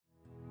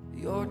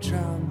You're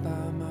drowned by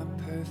my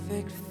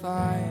perfect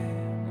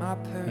fire, my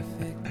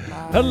perfect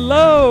life.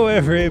 Hello,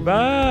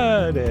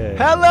 everybody.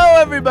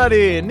 Hello,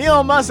 everybody.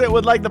 Neil Mussett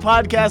would like the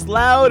podcast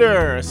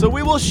louder, so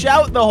we will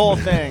shout the whole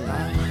thing.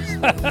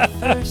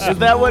 Is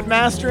that what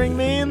mastering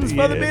means,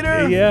 Brother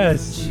Peter?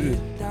 Yes.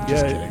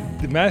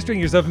 Yeah. Mastering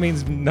yourself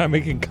means not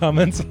making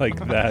comments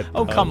like that.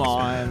 Oh, come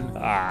on.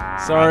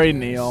 Sorry,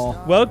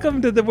 Neil.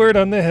 Welcome to the Word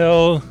on the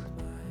Hill.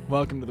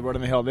 Welcome to the Word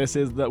on the Hill.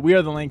 We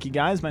are the Lanky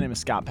Guys. My name is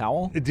Scott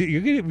Powell.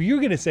 You're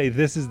gonna say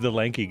this is the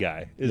lanky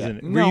guy, isn't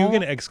it? No, Were you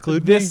gonna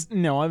exclude this? me?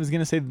 No, I was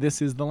gonna say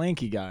this is the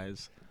Lanky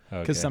Guys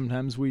because Okay.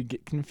 sometimes we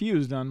get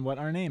confused on what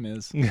our name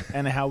is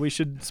and how we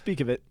should speak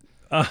of it.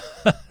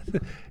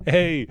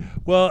 Hey,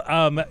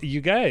 well,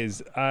 you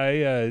guys,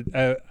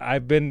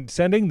 I've been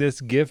sending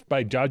this gift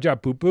by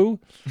Jaja Poo Poo.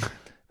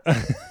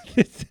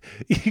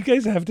 You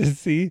guys have to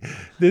see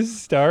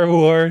this Star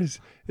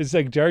Wars. It's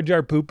like Jar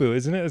Jar Poo Poo,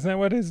 isn't it? Isn't that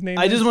what his name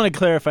is? I just want to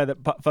clarify that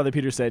Father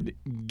Peter said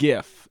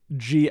GIF,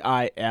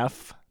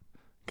 GIF,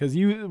 because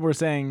you were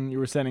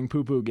sending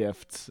poo poo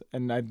gifts,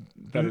 and I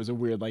thought it was a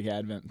weird like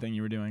Advent thing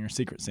you were doing or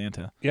Secret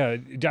Santa. Yeah,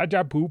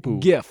 Jaja Poo Poo.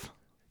 GIF,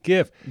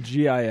 GIF.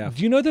 GIF.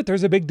 Do you know that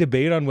there's a big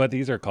debate on what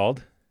these are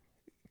called?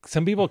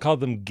 Some people call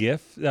them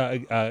GIF,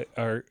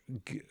 or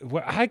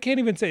I can't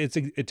even say it's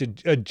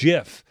a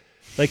GIF,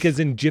 like as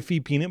in Jiffy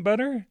peanut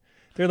butter.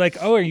 They're like,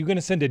 oh, are you going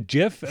to send a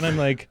GIF? And I'm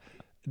like,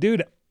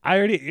 dude, I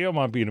already ate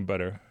my peanut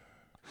butter.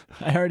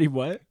 I already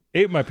what?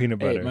 Ate my peanut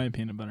butter. Ate my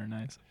peanut butter,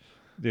 nice.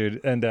 Dude,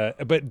 and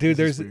but dude,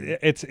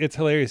 it's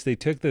hilarious. They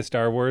took the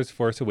Star Wars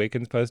Force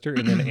Awakens poster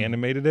and then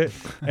animated it.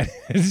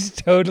 It's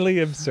totally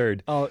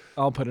absurd.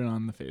 I'll put it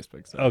on the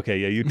Facebook side. Okay,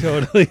 yeah, you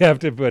totally have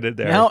to put it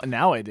there.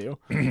 Now I do.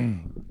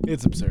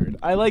 It's absurd.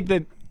 I like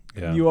that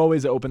you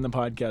always open the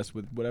podcast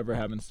with whatever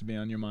happens to be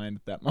on your mind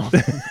at that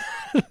moment.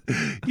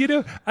 You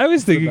know, I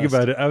was thinking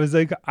about it. I was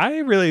like, I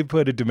really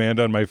put a demand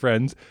on my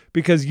friends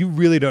because you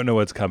really don't know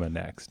what's coming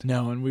next.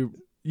 No, and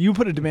you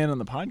put a demand on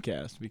the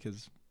podcast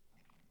because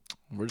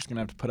we're just going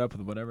to have to put up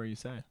with whatever you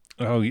say.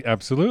 Oh,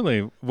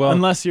 absolutely. Well,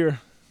 unless you're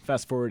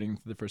fast forwarding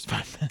to the first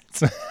 5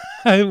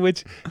 minutes.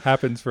 Which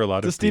happens for a lot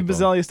of people. Does Steve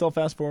Bazzelli still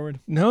fast forward?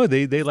 No,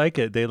 they like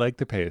it. They like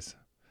the pace.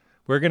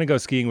 We're going to go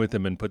skiing with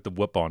him and put the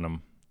whoop on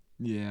him.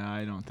 Yeah,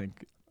 I don't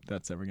think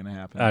that's ever going to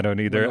happen. I don't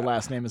either. The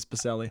last name is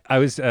Baselli. I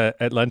was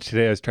at lunch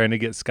today. I was trying to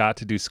get Scott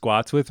to do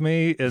squats with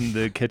me in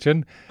the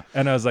kitchen,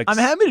 and I was like, I'm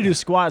happy to do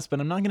squats, but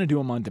I'm not going to do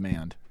them on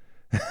demand.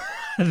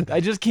 I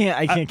just can't.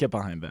 I can't get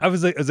behind that. I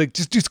was like,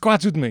 just do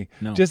squats with me.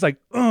 No. Just like,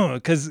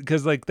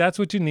 because like that's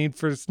what you need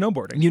for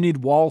snowboarding. You need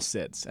wall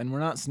sits, and we're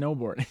not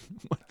snowboarding.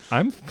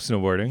 I'm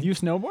snowboarding. You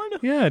snowboard?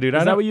 Yeah, dude.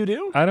 Is that what you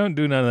do? I don't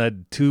do none of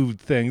that two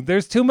thing.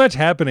 There's too much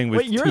happening with.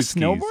 Wait, you're a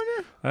skis.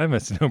 snowboarder? I'm a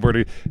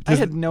snowboarder. I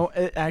had no.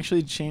 It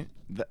actually changed.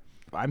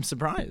 I'm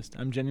surprised.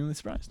 I'm genuinely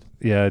surprised.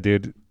 Yeah,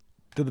 dude.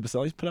 Did the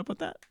Basellis put up with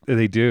that?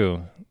 They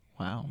do.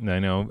 Wow. I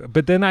know.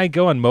 But then I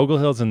go on Mogul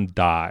Hills and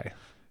die.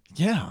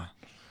 Yeah.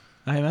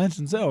 I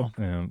imagine so.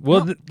 Yeah.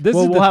 We'll have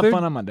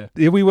fun on Monday.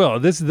 Yeah, we will.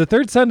 This is the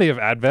third Sunday of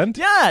Advent.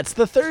 Yeah, it's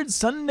the third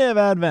Sunday of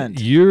Advent.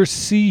 Year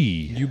C.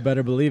 You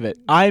better believe it.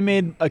 I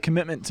made a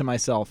commitment to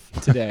myself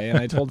today, and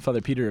I told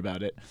Father Peter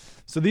about it.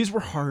 So these were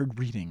hard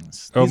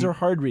readings. These are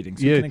hard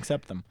readings. You can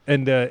accept them.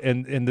 And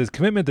the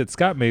commitment that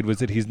Scott made was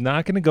that he's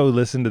not going to go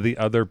listen to the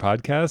other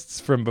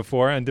podcasts from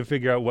before and to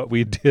figure out what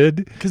we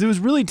did. Because it was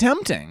really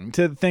tempting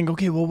to think,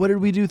 okay, well, what did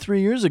we do 3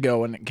 years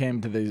ago when it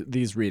came to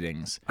these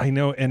readings? I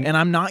know. And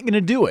I'm not going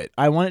to do it.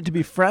 I want it to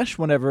be fresh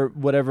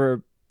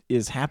whatever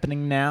is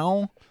happening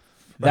now.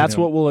 That's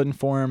what will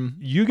inform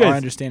our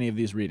understanding of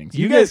these readings.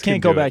 You guys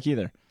can't go back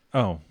either.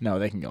 Oh. No,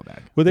 they can go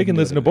back. Well, they can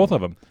listen to both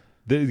of them.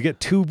 They get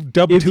two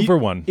for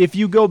one. If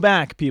you go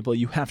back, people,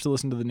 you have to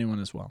listen to the new one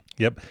as well.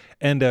 Yep.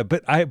 And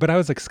but I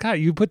was like, Scott,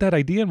 you put that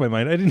idea in my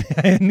mind.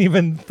 I hadn't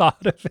even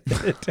thought of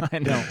it. I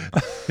know.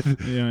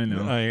 Yeah, I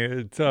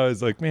know. So I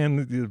was like,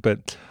 man.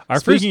 But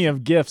speaking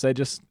of GIFs, I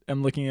just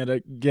am looking at a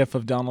GIF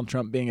of Donald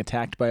Trump being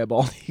attacked by a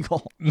bald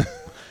eagle.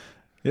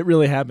 It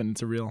really happened.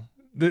 It's a real.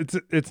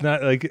 It's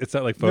not like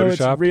Photoshop.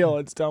 No, it's real.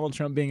 It's Donald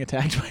Trump being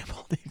attacked by a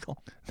bald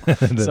eagle.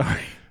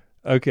 Sorry.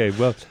 Okay,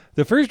 well,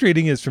 the first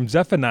reading is from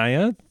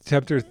Zephaniah,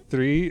 chapter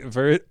 3,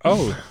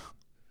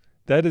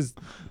 that is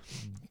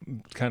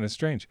kind of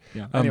strange.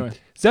 Yeah, anyway.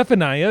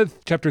 Zephaniah,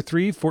 chapter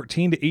 3,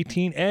 14 to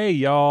 18a,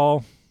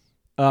 y'all.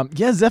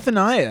 Yeah,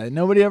 Zephaniah.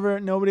 Nobody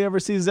ever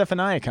sees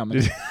Zephaniah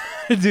coming.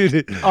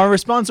 Dude. Our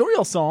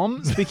responsorial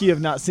psalm, speaking of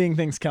not seeing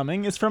things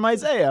coming, is from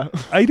Isaiah.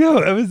 I know.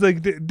 I was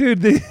like,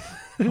 dude.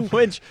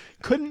 Which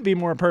couldn't be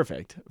more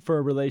perfect for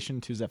a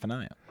relation to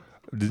Zephaniah.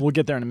 We'll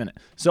get there in a minute.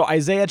 So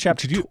Isaiah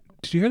chapter 2.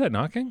 Did you hear that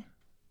knocking?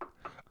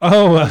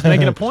 Oh, I was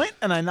making a point,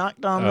 and I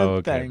knocked on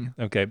the thing.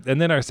 Okay, and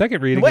then our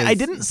second reading. Wait, I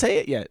didn't say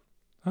it yet.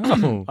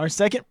 Oh, our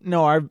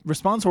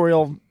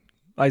responsorial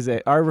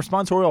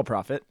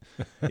prophet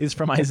is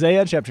from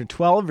Isaiah chapter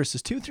 12,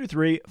 verses 2 through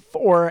 3,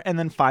 4, and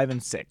then 5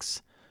 and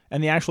 6,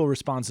 and the actual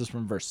response is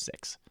from verse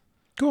 6.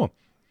 Cool.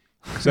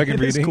 Second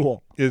reading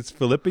is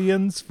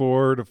Philippians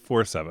 4 to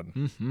 4:7.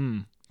 Mm-hmm.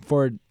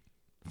 4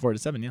 to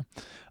 7, yeah.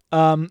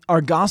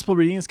 Our gospel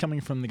reading is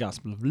coming from the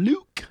Gospel of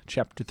Luke,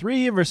 chapter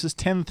 3, verses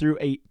 10 through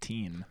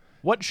 18.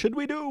 What should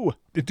we do?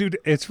 Dude,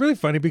 it's really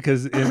funny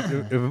because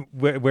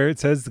where it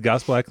says the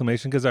gospel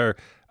acclamation, because our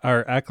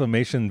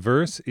acclamation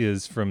verse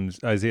is from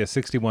Isaiah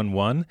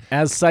 61:1.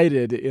 As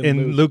cited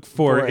in Luke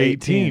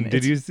 4:18. 4:18.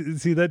 Did you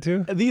see that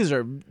too?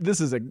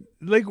 This is a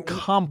Like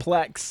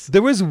complex.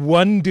 there was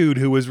one dude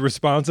who was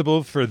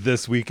responsible for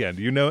this weekend,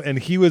 and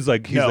he was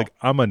like,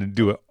 I'm going to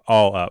do it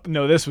all up.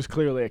 No, this was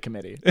clearly a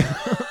committee.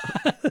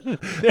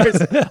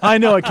 I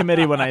know a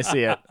committee when I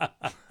see it.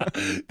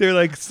 They're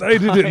like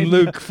cited in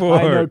Luke 4.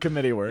 I know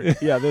committee work.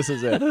 Yeah, this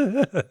is it.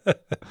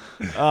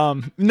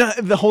 No,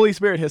 the Holy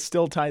Spirit has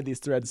still tied these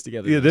threads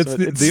together. Yeah, that's so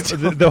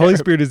the Holy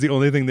Spirit is the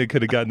only thing that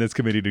could have gotten this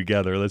committee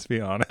together. Let's be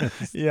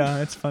honest. Yeah,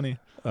 it's funny.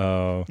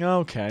 Oh,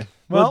 Okay.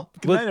 Well,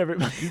 good night,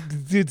 everybody.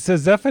 dude. So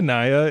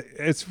Zephaniah,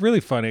 it's really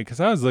funny because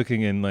I was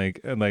looking in like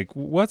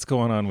what's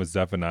going on with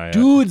Zephaniah,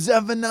 Dude,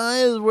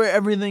 Zephaniah is where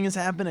everything is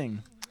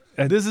happening.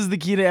 This is the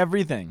key to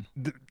everything.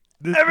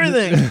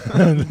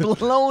 Everything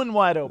blown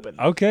wide open.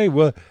 Okay,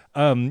 well,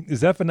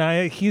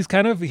 Zephaniah, he's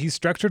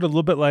structured a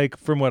little bit like,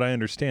 from what I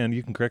understand.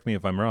 You can correct me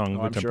if I'm wrong.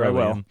 I'm which sure I'm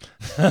I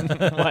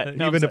probably will. What?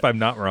 No, Even if I'm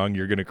not wrong,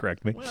 you're going to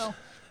correct me. Well,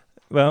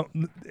 Well,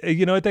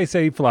 you know what they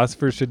say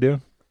philosophers should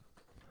do?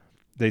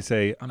 They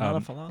say, I'm not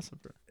a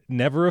philosopher.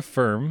 never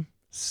affirm,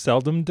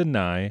 seldom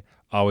deny,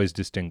 always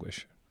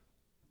distinguish.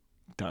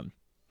 Done.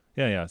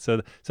 Yeah.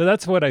 So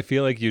that's what I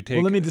feel like you take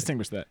Well, let me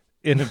distinguish that.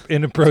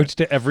 in approach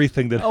to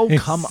everything that. Oh, I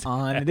come say.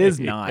 on. It is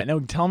not. No,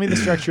 tell me the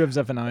structure of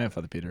Zephaniah,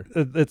 Father Peter.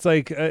 It's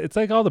like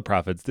all the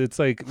prophets. It's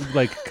like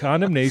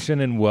condemnation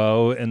and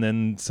woe, and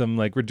then some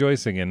like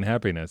rejoicing and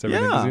happiness.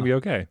 Everything's Yeah. gonna be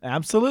okay.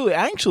 Absolutely.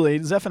 Actually,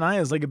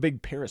 Zephaniah is like a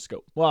big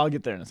periscope. Well, I'll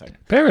get there in a second.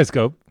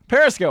 Periscope.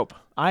 Periscope.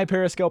 I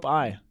periscope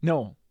I.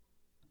 No.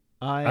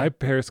 I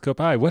periscope.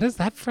 What is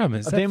that from?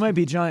 Is They that might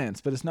be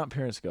giants, but it's not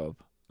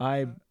periscope.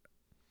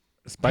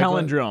 Spike-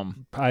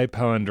 Palindrome. I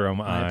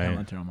palindrome. I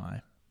palindrome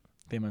I.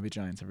 They might be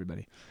giants,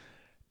 everybody.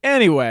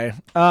 Anyway,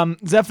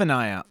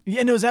 Zephaniah.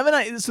 Yeah, no,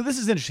 Zephaniah. So this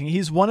is interesting.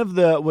 He's one of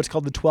what's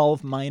called the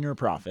 12 minor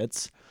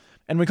prophets.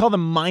 And we call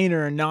them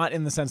minor not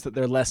in the sense that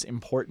they're less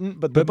important,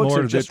 but the books more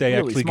are that just they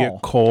really actually small.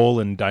 get coal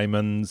and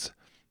diamonds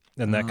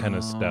and that kind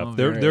of stuff.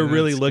 They're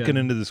really that's looking good.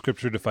 into the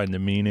scripture to find the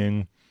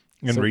meaning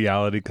and So-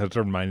 reality because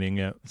they're mining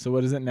it. So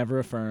what does it? Never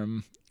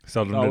affirm.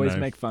 Seldom Always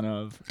deny. make fun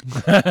of.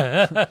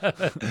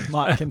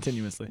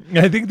 Continuously.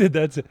 I think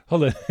that's it.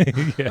 Hold on.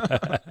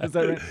 Yeah. Is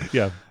that right?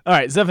 Yeah. All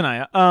right,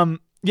 Zephaniah.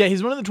 Yeah,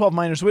 he's one of the 12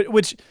 minors,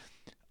 which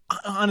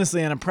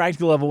honestly, on a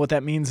practical level, what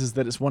that means is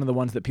that it's one of the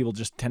ones that people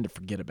just tend to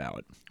forget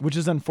about, which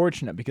is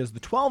unfortunate because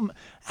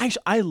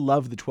actually, I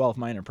love the 12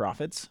 minor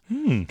prophets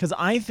because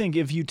I think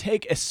if you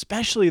take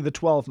especially the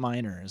 12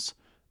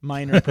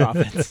 minor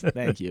prophets,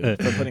 thank you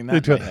for putting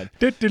that in my head.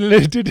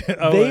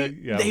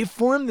 They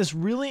form this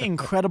really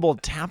incredible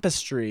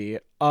tapestry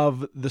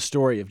of the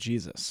story of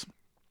Jesus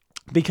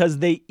because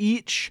they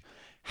each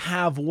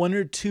have one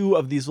or two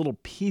of these little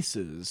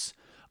pieces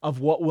of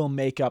what will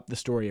make up the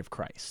story of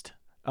Christ,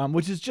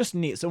 which is just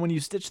neat. So when you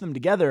stitch them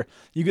together,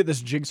 you get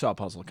this jigsaw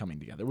puzzle coming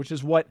together, which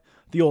is what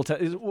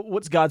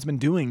what's God's been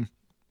doing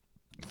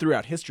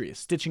throughout history, is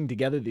stitching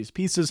together these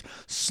pieces,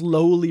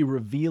 slowly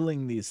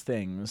revealing these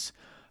things.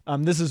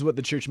 This is what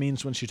the church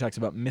means when she talks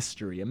about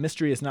mystery. A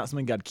mystery is not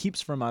something God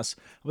keeps from us,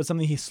 but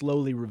something he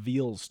slowly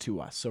reveals to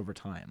us over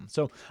time.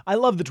 So I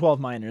love the 12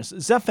 minors.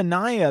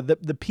 Zephaniah,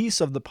 the piece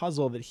of the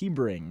puzzle that he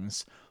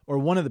brings, or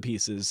one of the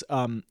pieces,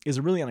 is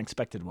a really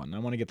unexpected one. I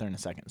want to get there in a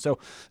second. So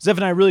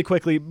Zephaniah, really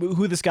quickly,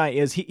 who this guy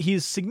is,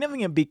 he's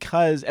significant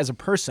because, as a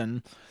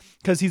person,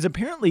 because he's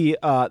apparently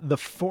the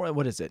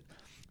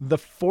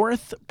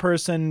fourth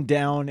person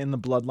down in the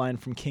bloodline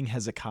from King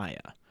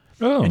Hezekiah.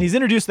 Oh. And he's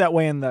introduced that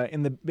way in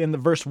the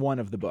verse 1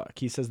 of the book.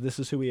 He says this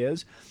is who he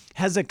is.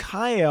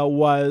 Hezekiah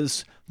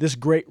was this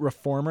great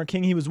reformer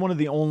king. He was one of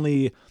the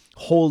only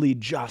holy,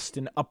 just,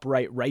 and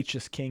upright,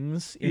 righteous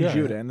kings in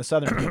Judah, in the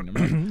southern kingdom.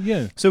 Right?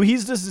 Yeah. So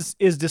he's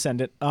his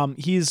descendant.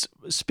 He's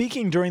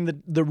speaking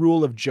during the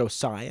rule of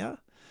Josiah.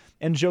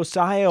 And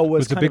Josiah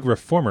was a big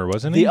reformer,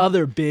 wasn't he? The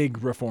other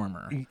big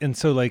reformer. And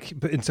so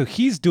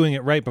he's doing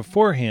it right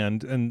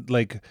beforehand, and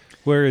like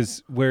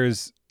whereas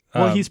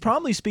Well, he's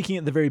probably speaking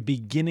at the very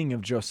beginning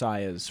of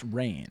Josiah's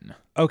reign.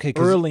 Okay,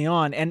 Early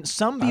on. And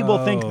some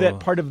people think that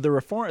part of the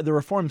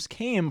reforms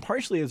came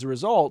partially as a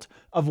result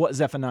of what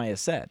Zephaniah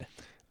said.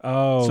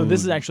 Oh, So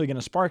this is actually going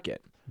to spark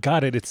it.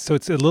 got it. It's a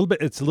little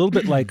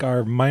bit like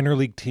our minor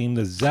league team,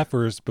 the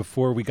Zephyrs,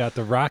 before we got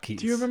the Rockies.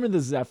 Do you remember the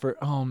Zephyr?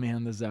 Oh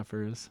man, the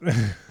Zephyrs,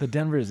 the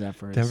Denver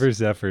Zephyrs. Denver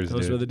Zephyrs?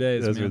 Those dude. were the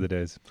days, Those man. were the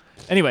days.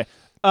 Anyway,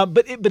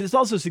 but it's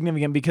also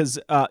significant because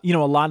a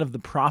lot of the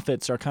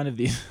prophets are kind of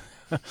these.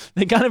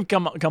 They kind of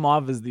come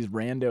off as these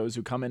randos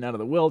who come in out of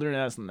the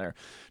wilderness and they're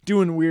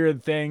doing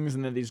weird things,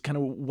 and they're these kind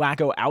of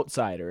wacko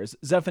outsiders.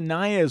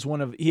 Zephaniah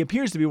he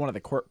appears to be one of the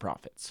court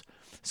prophets.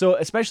 So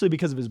especially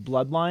because of his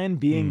bloodline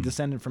being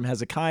descended from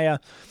Hezekiah,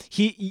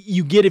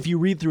 if you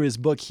read through his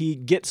book, he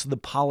gets the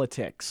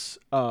politics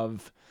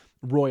of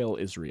royal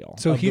Israel.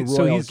 So of the he's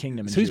royal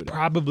kingdom in so he's Judah.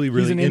 probably He's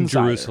really an in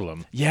insider.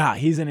 Jerusalem. Yeah,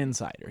 he's an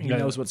insider. He Yeah.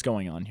 knows what's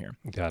going on here,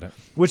 Got it.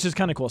 which is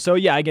kind of cool. So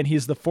yeah, again,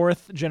 he's the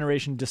 4th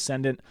generation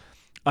descendant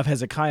of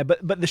Hezekiah.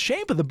 But the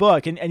shape of the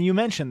book, and you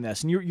mentioned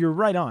this, and you're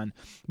right on.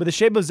 But the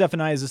shape of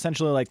Zephaniah is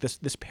essentially like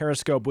this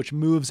periscope, which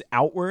moves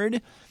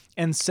outward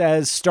and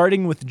says,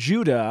 starting with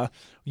Judah,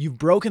 you've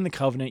broken the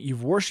covenant,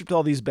 you've worshipped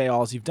all these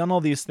Baals, you've done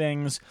all these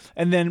things,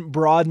 and then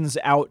broadens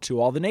out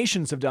to all the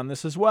nations have done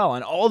this as well,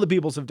 and all the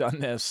peoples have done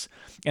this,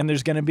 and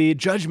there's going to be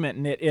judgment,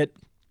 and it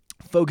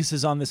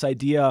focuses on this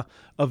idea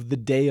of the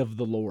day of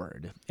the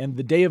Lord. And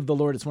the day of the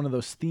Lord is one of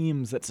those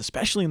themes that's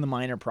especially in the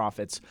minor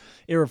prophets.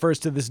 It refers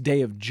to this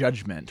day of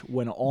judgment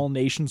when all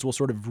nations will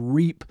sort of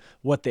reap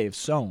what they've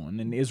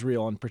sown, and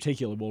Israel in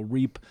particular will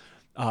reap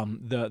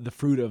the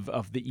fruit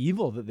of the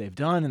evil that they've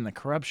done and the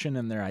corruption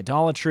and their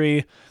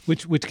idolatry.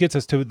 Which gets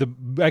us to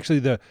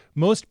the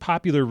most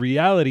popular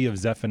reality of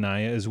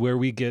Zephaniah is where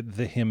we get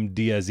the hymn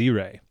Dies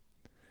Irae.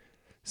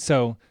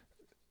 So,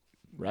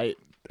 Right.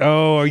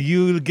 oh,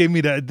 you gave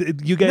me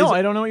that. You guys, No,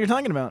 I don't know what you're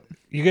talking about.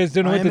 you guys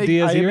don't know what the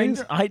Dies Irae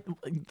is? I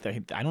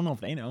don't know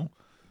if they know.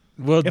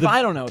 Well, If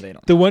I don't know, they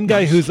don't. the one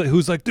guy who's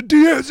like the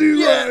Dies Irae,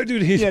 Yeah.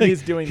 dude. He's Yeah, like,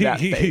 he's doing that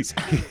face.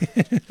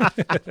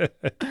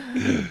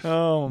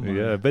 Oh my.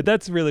 Yeah, but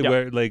that's really Yeah.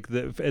 where, like,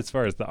 as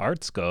far as the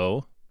arts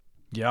go,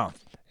 Yeah.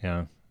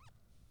 yeah.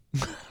 I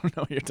don't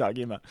know what you're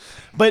talking about.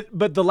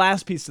 But the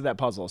last piece of that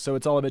puzzle, so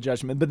it's all about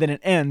judgment, but then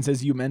it ends,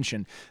 as you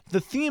mentioned.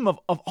 The theme of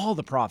all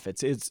the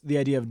prophets is the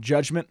idea of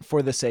judgment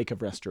for the sake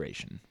of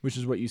restoration, which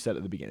is what you said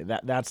at the beginning.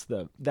 That's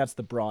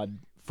the broad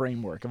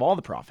framework of all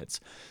the prophets,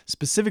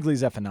 specifically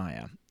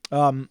Zephaniah.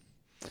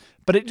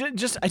 But I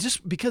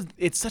just because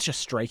it's such a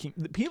striking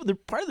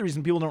part of the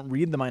reason people don't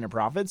read the minor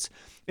prophets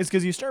is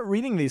because you start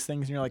reading these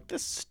things and you're like,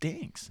 this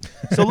stinks.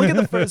 So look at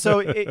the first.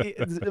 So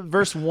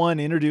verse 1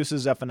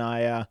 introduces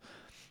Zephaniah.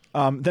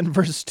 Then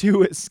verse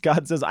 2 is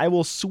God says, "I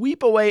will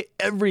sweep away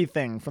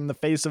everything from the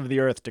face of the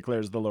earth,"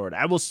 declares the Lord.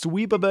 "I will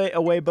sweep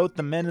away both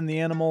the men and the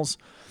animals.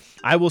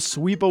 I will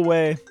sweep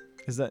away."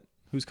 Is that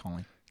who's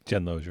calling?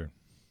 Jen Lozier.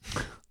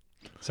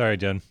 Sorry,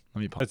 Jen.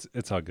 Let me pause.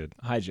 It's all good.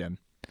 Hi, Jen.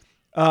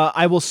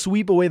 "I will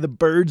sweep away the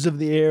birds of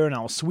the air, and I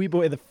will sweep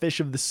away the fish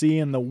of the sea,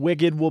 and the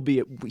wicked will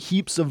be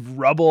heaps of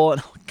rubble,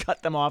 and I'll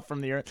cut them off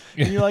from the earth."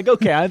 And you're like,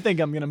 okay, I think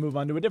I'm going to move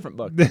on to a different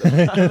book.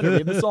 I'm going to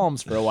read the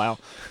Psalms for a while.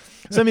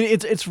 So, I mean,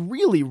 it's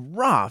really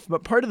rough,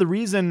 but part of the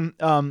reason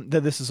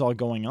that this is all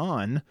going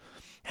on,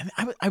 and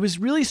I was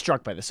really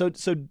struck by this.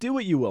 So do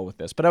what you will with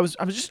this, but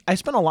I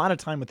spent a lot of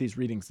time with these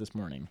readings this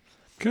morning.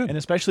 Good. And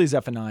especially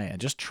Zephaniah,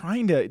 just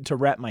trying to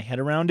wrap my head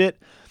around it.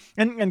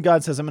 And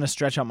God says, I'm going to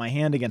stretch out my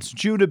hand against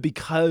Judah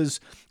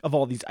because of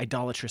all these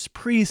idolatrous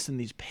priests and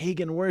these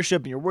pagan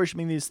worship, and you're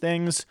worshiping these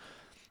things.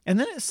 And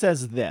then it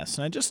says this,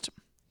 and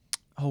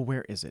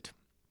where is it?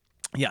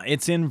 Yeah,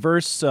 it's in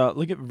verse,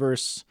 look at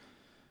verse,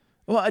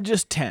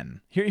 just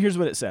 10. Here's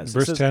what it says.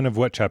 Verse It says, 10 of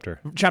what chapter?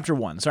 Chapter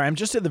 1. Sorry, I'm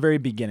just at the very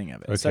beginning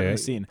of it. Setting Okay.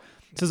 the scene.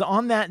 It says,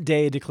 "On that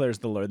day, declares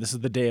the Lord." This is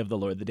the day of the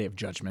Lord, the day of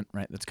judgment,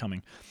 right? That's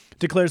coming.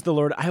 "Declares the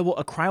Lord,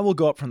 a cry will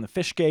go up from the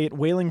fish gate,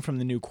 wailing from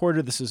the new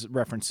quarter." This is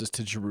references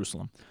to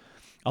Jerusalem.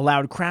 "A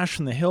loud crash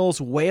from the hills.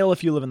 Wail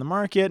if you live in the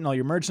market, and all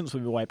your merchants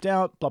will be wiped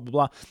out." Blah, blah,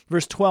 blah.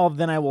 Verse 12,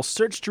 "Then I will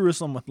search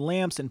Jerusalem with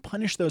lamps and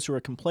punish those who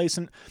are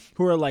complacent,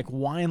 who are like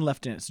wine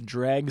left in its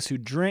dregs,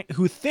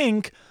 who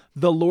think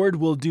the Lord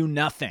will do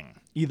nothing,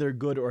 either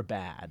good or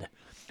bad."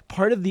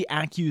 Part of the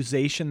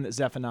accusation that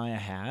Zephaniah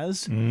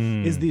has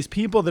is these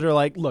people that are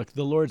like, look,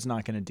 the Lord's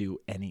not going to do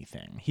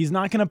anything. He's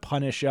not going to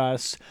punish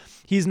us.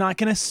 He's not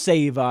going to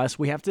save us.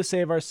 We have to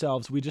save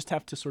ourselves. We just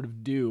have to sort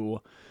of do.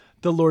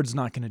 The Lord's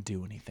not going to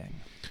do anything.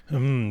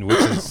 Which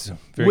is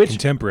very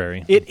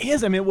contemporary. It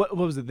is. I mean, what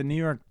was it? The New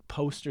York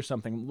Post or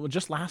something?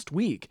 Just last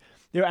week,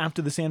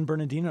 after the San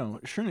Bernardino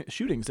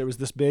shootings, there was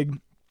this big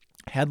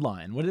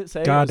headline. What did it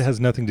say? God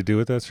has nothing to do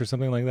with us or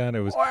something like that.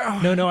 It was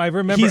no. I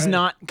remember He's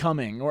not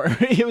coming, or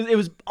it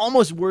was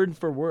almost word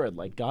for word.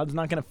 Like, God's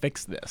not going to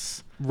fix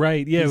this.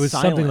 Right. Yeah, He's it was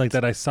something silent. like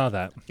that. I saw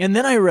that. And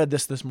then I read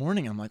this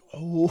morning. I'm like,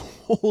 oh,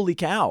 holy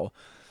cow.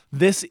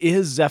 This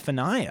is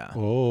Zephaniah.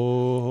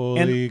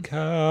 Holy cow.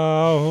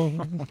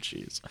 Oh,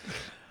 jeez.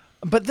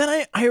 But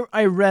then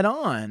I read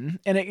on,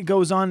 and it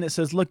goes on. It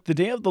says, look, the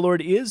day of the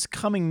Lord is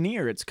coming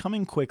near. It's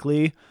coming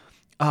quickly.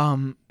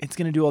 It's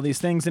going to do all these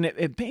things. And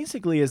it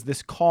basically is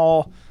this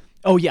call.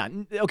 Oh, yeah.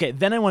 Okay,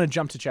 then I want to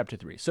jump to chapter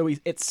 3. So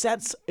it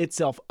sets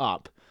itself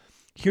up.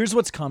 Here's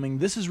what's coming.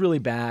 This is really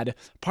bad.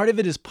 Part of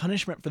it is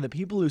punishment for the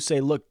people who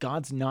say, look,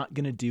 God's not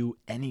going to do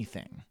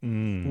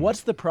anything.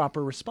 What's the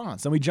proper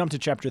response? Then we jump to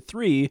chapter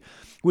 3,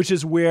 which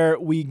is where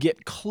we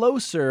get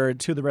closer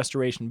to the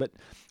restoration. But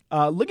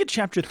look at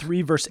chapter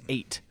 3, verse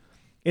 8.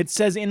 It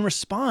says, in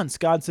response,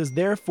 God says,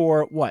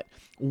 therefore, what?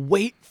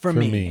 Wait for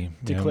me,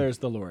 declares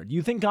the Lord.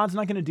 You think God's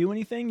not going to do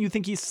anything? You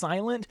think he's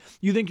silent?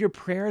 You think your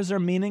prayers are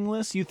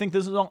meaningless? You think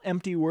this is all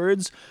empty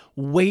words?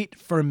 Wait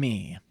for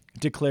me.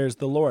 declares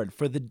the Lord.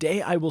 For the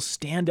day I will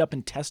stand up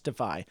and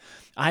testify.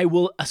 I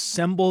will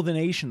assemble the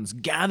nations,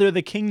 gather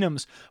the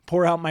kingdoms,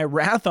 pour out my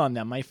wrath on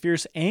them, my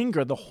fierce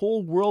anger. The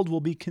whole world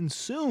will be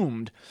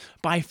consumed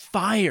by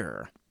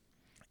fire.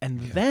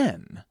 And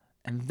then,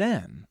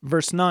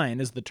 verse 9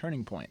 is the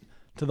turning point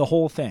to the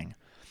whole thing.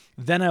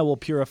 Then I will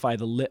purify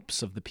the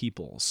lips of the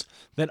peoples,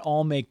 that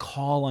all may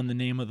call on the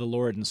name of the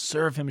Lord and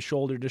serve him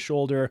shoulder to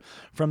shoulder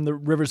from the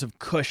rivers of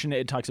Cush. And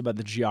it talks about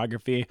the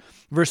geography.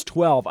 Verse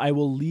 12, I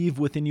will leave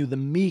within you the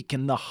meek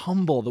and the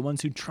humble, the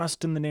ones who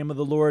trust in the name of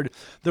the Lord.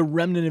 The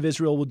remnant of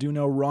Israel will do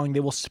no wrong. They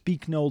will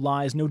speak no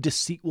lies. No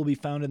deceit will be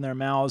found in their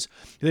mouths.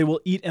 They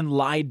will eat and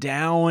lie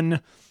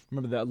down.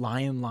 Remember that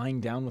lion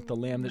lying down with the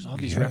lamb? There's all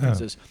these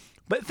references.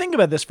 But think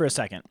about this for a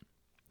second.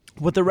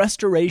 What the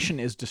restoration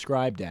is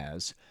described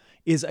as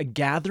is a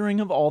gathering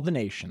of all the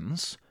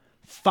nations,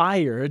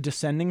 fire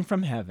descending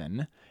from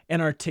heaven, and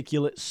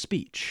articulate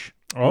speech,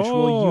 which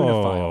will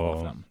unify all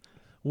of them.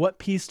 What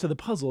piece to the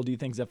puzzle do you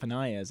think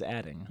Zephaniah is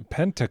adding?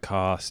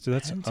 Pentecost.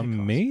 That's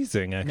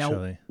amazing,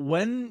 actually. Now,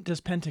 when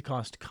does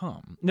Pentecost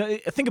come? Now,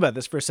 think about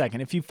this for a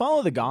second. If you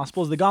follow the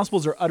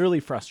Gospels are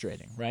utterly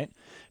frustrating, right?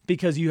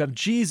 Because you have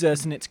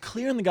Jesus, and it's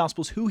clear in the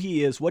Gospels who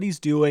he is, what he's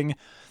doing,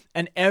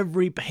 and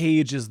every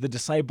page is the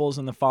disciples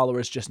and the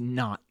followers just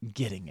not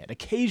getting it.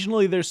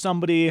 Occasionally there's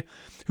somebody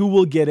who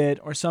will get it,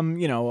 or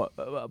some,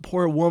 a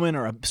poor woman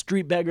or a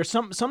street beggar.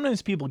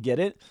 Sometimes people get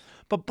it.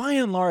 But by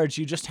and large,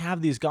 you just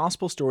have these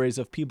gospel stories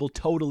of people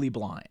totally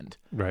blind.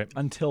 Right.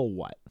 Until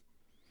what?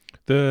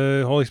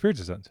 The Holy Spirit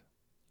descends.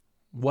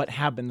 What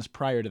happens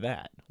prior to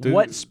that?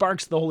 What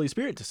sparks the Holy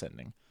Spirit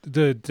descending?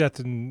 The death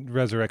and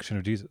resurrection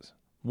of Jesus.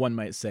 One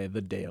might say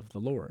the day of the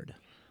Lord.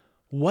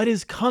 What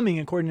is coming,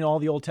 according to all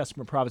the Old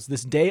Testament prophets?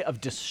 This day of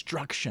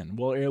destruction,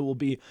 where it will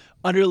be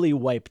utterly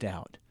wiped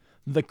out.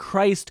 The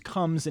Christ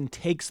comes and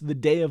takes the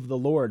day of the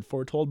Lord,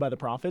 foretold by the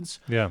prophets,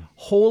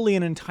 wholly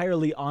and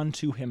entirely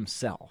onto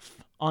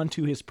himself,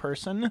 onto his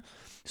person,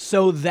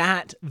 so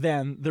that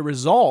then the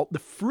result, the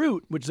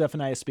fruit which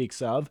Zephaniah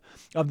speaks of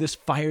this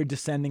fire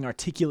descending,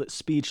 articulate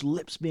speech,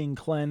 lips being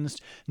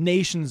cleansed,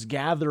 nations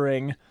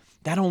gathering,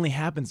 that only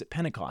happens at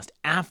Pentecost,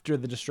 after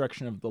the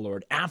destruction of the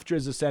Lord, after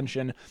his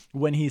ascension,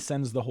 when he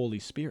sends the Holy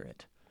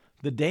Spirit.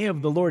 The day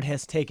of the Lord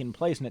has taken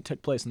place, and it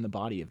took place in the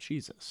body of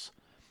Jesus.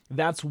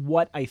 That's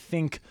what I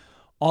think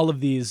all of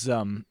these,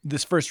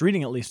 this first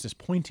reading at least, is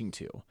pointing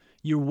to.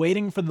 You're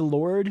waiting for the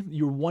Lord.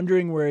 You're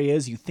wondering where he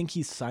is. You think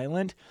he's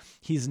silent.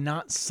 He's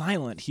not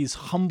silent. He's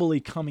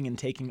humbly coming and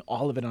taking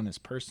all of it on his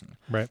person.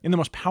 Right. In the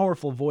most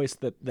powerful voice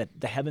that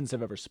the heavens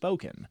have ever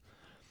spoken.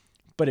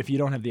 But if you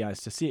don't have the eyes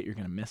to see it, you're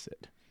going to miss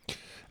it.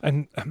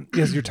 And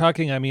as you're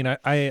talking, I mean,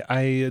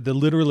 I the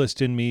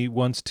literalist in me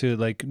wants to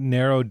like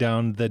narrow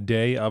down the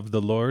day of the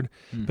Lord,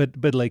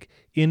 but like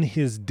in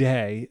his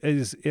day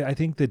is, I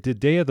think that the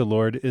day of the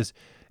Lord is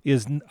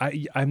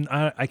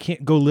I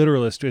can't go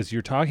literalist as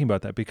you're talking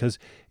about that, because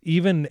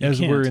even as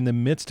we're in the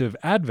midst of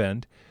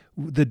Advent,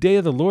 the day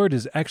of the Lord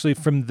is actually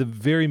from the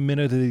very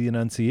minute of the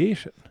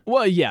Annunciation.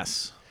 Well,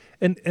 yes,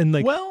 and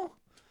like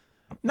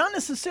not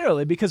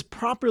necessarily, because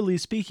properly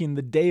speaking,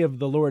 the day of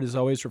the Lord is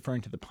always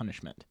referring to the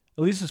punishment.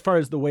 At least as far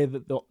as the way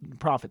that the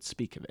prophets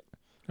speak of it.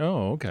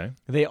 Oh, okay.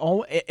 They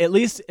all, at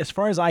least as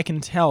far as I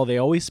can tell, they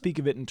always speak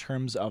of it in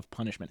terms of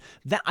punishment.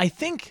 That, I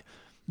think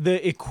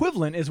the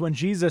equivalent is when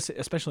Jesus,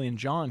 especially in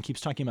John, keeps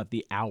talking about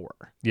the hour.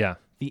 Yeah.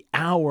 The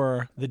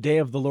hour, the day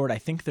of the Lord, I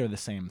think they're the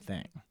same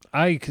thing.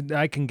 I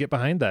can get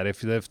behind that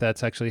if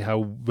that's actually how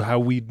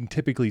we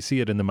typically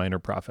see it in the minor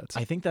prophets.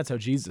 I think that's how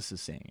Jesus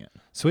is saying it.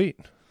 Sweet.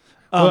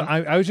 Well,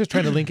 I was just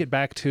trying to link it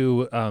back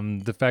to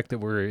the fact that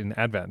we're in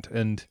Advent,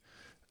 and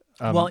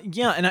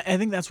and I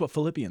think that's what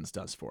Philippians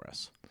does for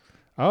us.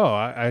 Oh,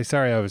 I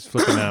sorry, I was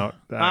flipping out.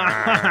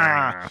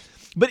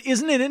 But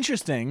isn't it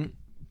interesting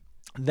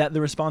that the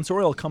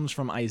responsorial comes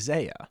from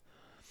Isaiah?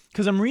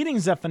 Because I'm reading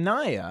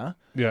Zephaniah,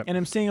 and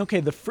I'm saying,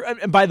 okay,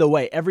 and by the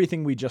way,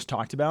 everything we just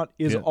talked about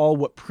is all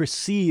what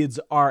precedes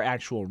our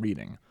actual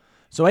reading.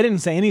 So I didn't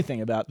say anything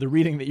about the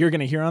reading that you're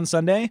going to hear on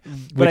Sunday,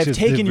 but I've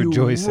taken you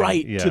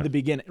right to the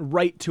beginning,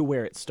 right to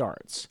where it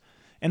starts.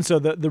 And so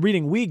the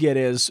reading we get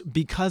is,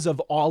 because of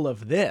all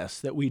of this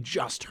that we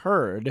just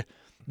heard,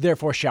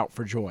 therefore shout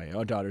for joy,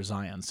 O daughter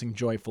Zion, sing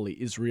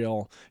joyfully,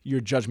 Israel,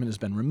 your judgment has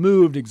been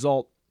removed,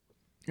 exult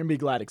and be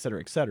glad, etc.,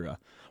 etc.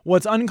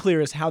 What's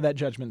unclear is how that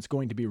judgment is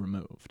going to be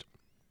removed.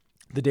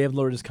 The day of the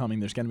Lord is coming,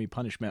 there's going to be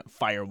punishment,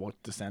 fire will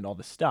descend, all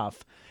this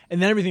stuff,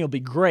 and then everything will be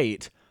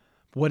great.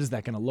 What is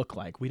that going to look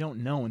like? We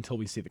don't know until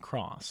we see the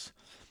cross.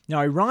 Now,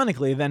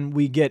 ironically, then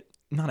we get,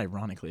 not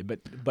ironically,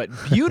 but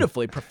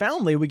beautifully,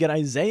 profoundly, we get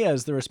Isaiah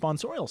as the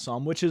responsorial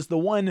psalm, which is the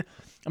one,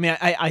 I mean,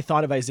 I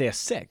thought of Isaiah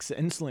 6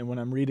 instantly when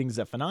I'm reading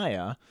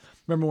Zephaniah.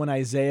 Remember when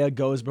Isaiah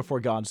goes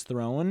before God's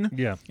throne?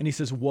 Yeah. And he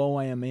says, woe,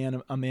 I am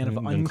a man of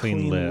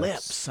unclean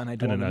lips, and I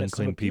dwell in the midst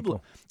of a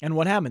people. And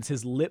what happens?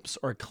 His lips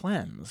are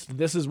cleansed.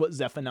 This is what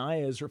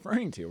Zephaniah is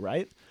referring to,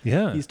 right?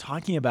 Yeah. He's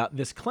talking about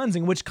this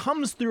cleansing, which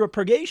comes through a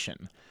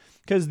purgation.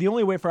 Because the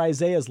only way for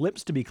Isaiah's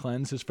lips to be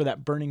cleansed is for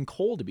that burning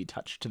coal to be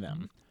touched to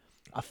them.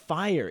 a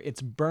fire.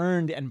 It's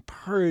burned and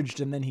purged,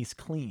 and then he's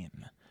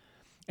clean.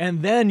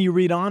 And then you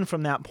read on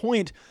from that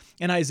point,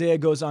 and Isaiah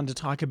goes on to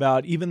talk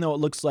about, even though it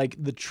looks like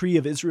the tree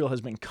of Israel has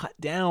been cut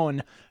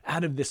down,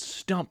 out of this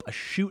stump, a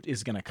shoot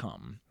is going to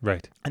come.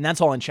 Right. And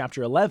that's all in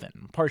chapter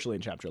 11, partially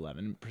in chapter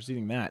 11,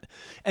 preceding that.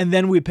 And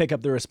then we pick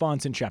up the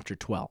response in chapter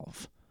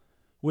 12,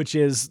 which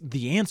is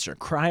the answer.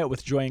 Cry out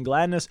with joy and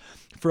gladness,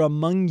 for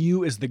among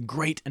you is the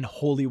great and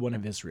holy one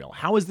of Israel.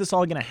 How is this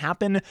all going to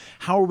happen?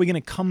 How are we going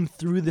to come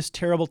through this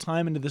terrible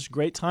time into this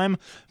great time?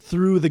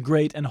 Through the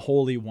great and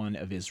holy one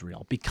of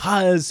Israel.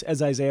 Because, as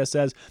Isaiah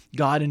says,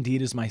 God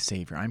indeed is my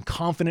Savior. I'm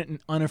confident and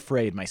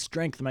unafraid. My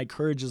strength, my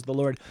courage is the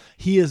Lord.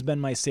 He has been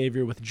my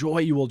Savior. With joy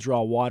you will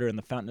draw water in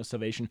the fountain of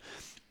salvation.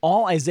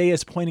 All Isaiah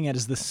is pointing at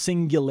is the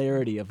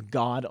singularity of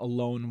God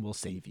alone will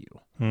save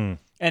you.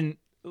 And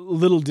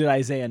little did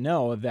Isaiah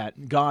know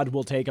that God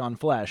will take on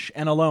flesh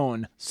and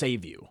alone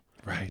save you.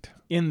 Right.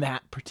 In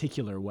that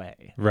particular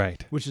way.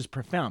 Right. Which is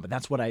profound. But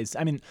that's what I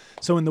mean,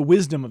 so in the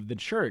wisdom of the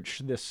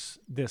church, this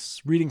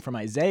reading from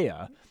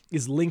Isaiah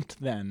is linked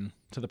then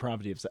to the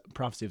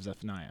prophecy of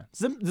Zephaniah.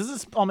 Does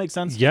this all make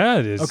sense? Yeah,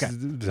 it is. Okay.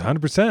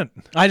 100%.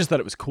 I just thought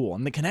it was cool.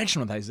 And the connection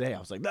with Isaiah, I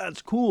was like,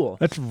 that's cool.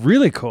 That's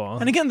really cool.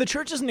 And again, the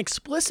church isn't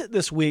explicit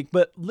this week,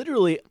 but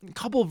literally a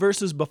couple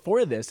verses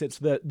before this, it's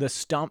the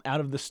stump, out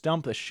of the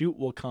stump, the shoot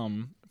will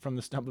come from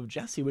the stump of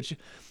Jesse, which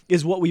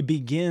is what we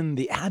begin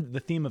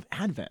the theme of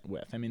Advent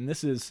with. I mean,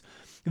 this is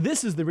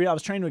the real. I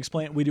was trying to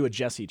explain. We do a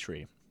Jesse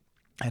tree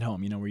at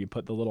home, where you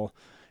put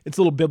it's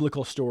a little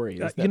biblical story.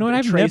 You know what?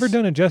 I've never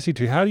done a Jesse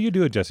tree. How do you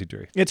do a Jesse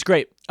tree? It's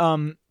great.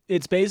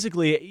 It's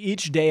basically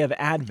each day of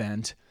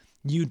Advent,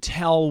 you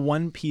tell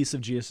one piece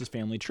of Jesus'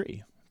 family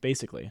tree,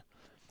 basically.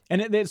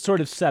 And it's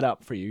sort of set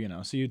up for you,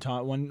 So you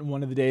taught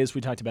one of the days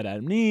we talked about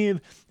Adam and Eve,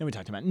 then we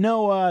talked about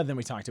Noah, then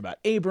we talked about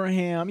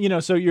Abraham,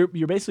 So you're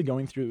basically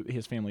going through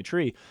his family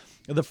tree.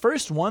 The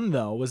first one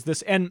though was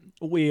this, and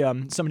we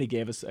somebody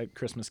gave us a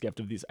Christmas gift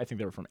of these. I think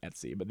they were from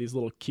Etsy, but these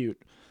little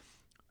cute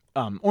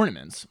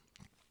ornaments.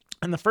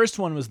 And the first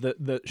one was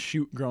the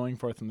shoot growing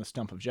forth in the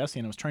stump of Jesse,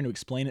 and I was trying to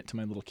explain it to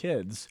my little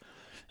kids.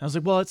 And I was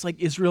like, well, it's like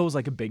Israel was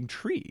like a big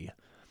tree,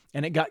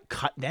 and it got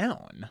cut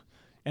down.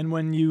 And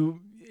when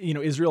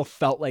Israel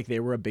felt like they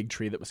were a big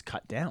tree that was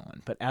cut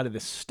down. But out of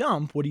this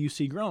stump, what do you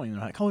see growing?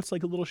 And they're like, oh, it's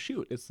like a little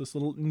shoot. It's this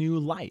little new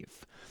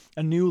life.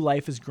 A new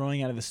life is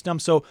growing out of the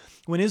stump. So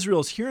when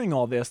Israel's hearing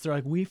all this, they're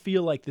like, we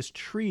feel like this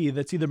tree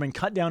that's either been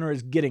cut down or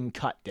is getting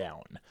cut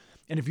down.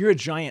 And if you're a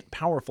giant,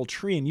 powerful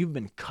tree and you've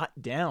been cut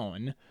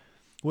down,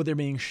 what they're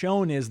being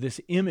shown is this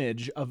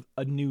image of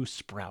a new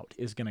sprout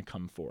is going to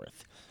come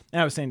forth.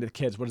 And I was saying to the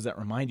kids, what does that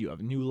remind you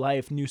of? New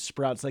life, new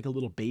sprouts, like a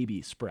little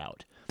baby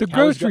sprout. The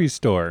grocery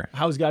store.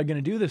 How is God going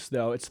to do this,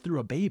 though? It's through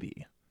a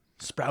baby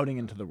sprouting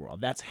into the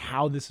world. That's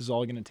how this is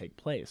all going to take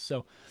place.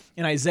 So,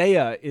 and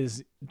Isaiah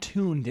is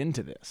tuned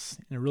into this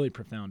in a really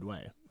profound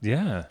way.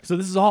 Yeah. So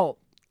this is all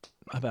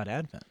about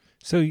Advent.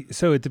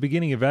 So at the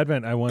beginning of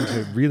Advent, I want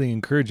to really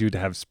encourage you to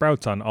have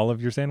sprouts on all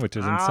of your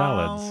sandwiches and Oh,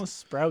 salads.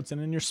 sprouts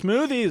and in your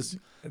smoothies.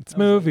 It's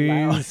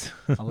movies.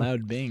 A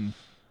loud bing.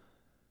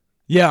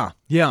 Yeah.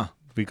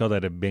 We call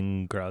that a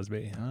Bing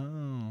Crosby.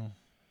 Oh.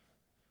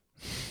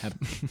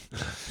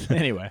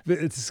 Anyway.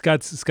 It's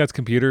Scott's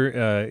computer.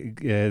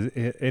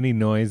 Any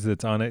noise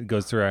that's on it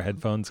goes through our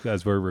headphones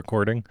as we're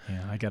recording.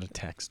 Yeah, I got a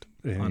text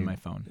on my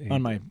phone,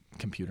 on my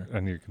computer.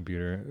 On your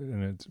computer,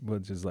 and it's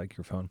just like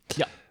your phone.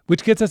 Yeah.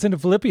 Which gets us into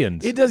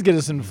Philippians. It does get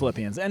us into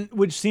Philippians, and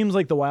which seems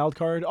like the wild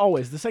card.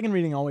 Always, the second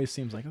reading always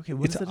seems like, okay,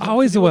 it's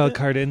always a wild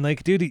card, and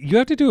like, dude, you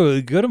have to do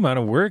a good amount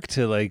of work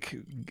to like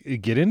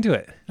get into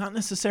it. Not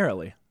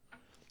necessarily.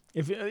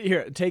 If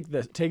here, take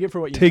this. Take it for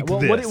what you take. Well,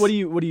 this. What are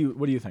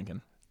you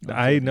thinking?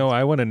 I know.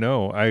 I want to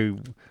know. I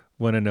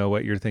want to know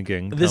what you're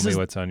thinking. Tell me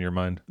what's on your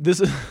mind.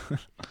 This is.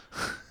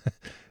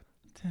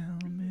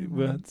 Tell me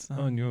what's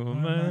on your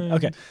mind.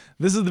 Okay,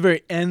 this is the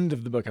very end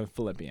of the book of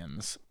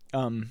Philippians.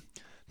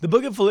 The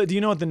book of Philippians. Do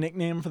you know what the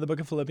nickname for the book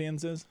of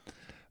Philippians is?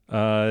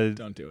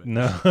 Don't do it.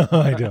 No,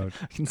 I don't.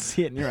 I can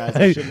see it in your eyes.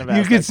 I shouldn't have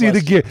asked. You could see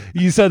question.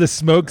 you saw the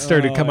smoke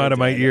started come out of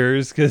my did.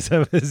 ears because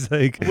I was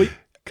like,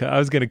 I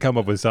was going to come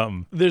up with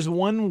something. There's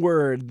one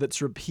word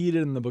that's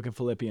repeated in the book of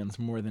Philippians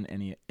more than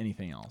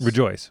anything else.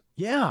 Rejoice.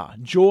 Yeah,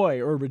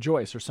 joy or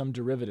rejoice or some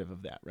derivative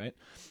of that, right?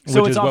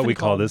 So which is what we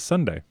call this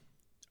Sunday.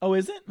 Oh,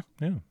 is it?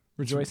 Yeah.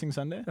 Rejoicing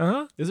Sunday?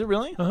 Uh-huh. Is it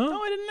really? Uh-huh.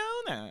 Oh, I didn't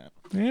know that.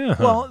 Yeah.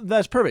 Well,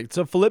 that's perfect.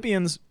 So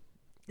Philippians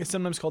is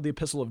sometimes called the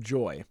Epistle of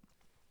Joy,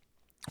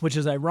 which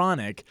is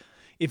ironic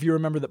if you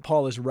remember that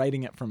Paul is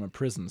writing it from a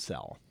prison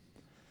cell.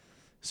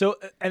 So,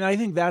 and I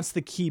think that's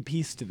the key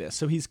piece to this.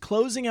 So he's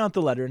closing out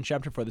the letter in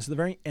chapter 4. This is the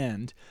very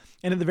end.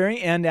 And at the very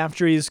end,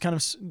 after he's kind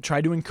of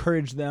tried to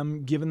encourage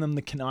them, given them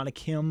the canonic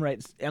hymn,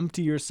 right?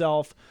 Empty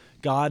yourself.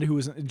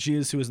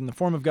 Jesus, who was in the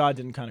form of God,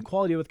 didn't kind of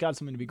equality with God,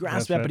 something to be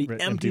grasped at, but he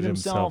emptied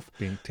himself,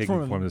 being taken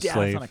form form of of death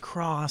slave on a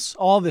cross,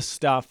 all this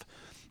stuff.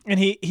 And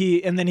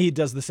and then he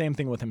does the same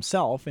thing with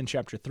himself in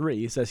chapter 3.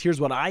 He says, here's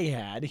what I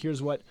had.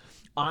 Here's what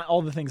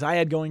all the things I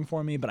had going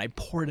for me, but I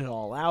poured it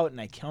all out and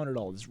I counted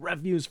all as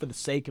refuse for the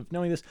sake of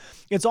knowing this.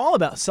 It's all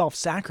about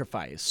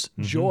self-sacrifice,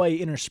 joy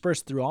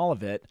interspersed through all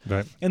of it.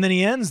 Right. And then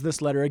he ends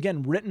this letter,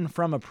 again, written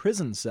from a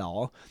prison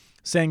cell,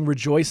 saying,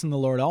 rejoice in the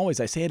Lord always.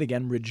 I say it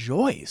again,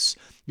 rejoice.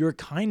 Your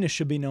kindness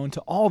should be known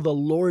to all. The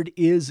Lord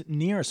is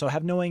near. So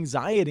have no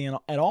anxiety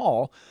at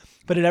all,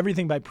 but in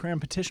everything by prayer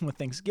and petition with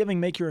thanksgiving,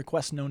 make your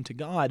requests known to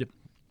God.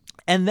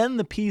 And then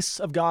the peace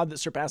of God that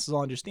surpasses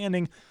all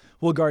understanding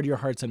will guard your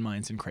hearts and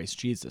minds in Christ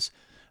Jesus.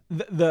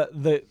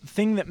 The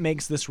thing that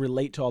makes this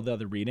relate to all the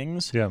other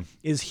readings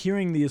is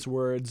hearing these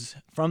words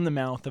from the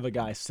mouth of a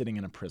guy sitting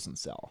in a prison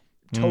cell,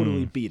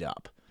 totally beat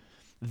up.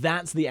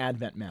 That's the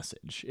Advent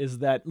message, is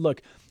that,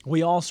 look,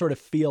 we all sort of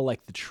feel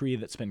like the tree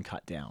that's been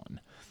cut down.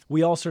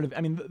 We all sort of,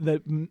 I mean,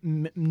 the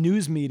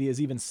news media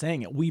is even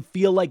saying it. We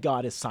feel like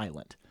God is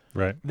silent.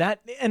 Right.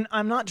 And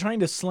I'm not trying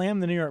to slam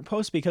the New York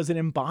Post because it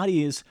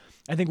embodies,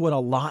 I think, what a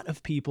lot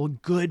of people,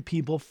 good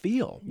people,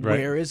 feel. Right.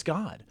 Where is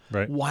God?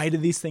 Right. Why do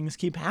these things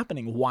keep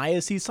happening? Why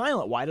is he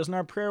silent? Why doesn't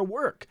our prayer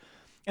work?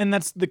 And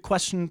that's the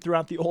question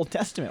throughout the Old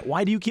Testament.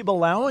 Why do you keep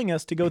allowing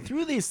us to go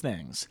through these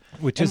things?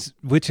 Which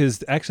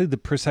is actually the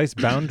precise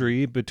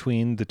boundary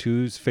between the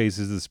two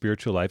phases of the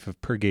spiritual life of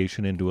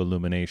purgation into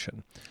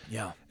illumination.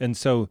 Yeah. And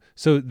so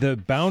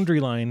the boundary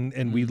line,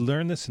 and we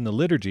learn this in the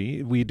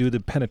liturgy, we do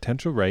the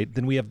penitential rite,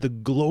 then we have the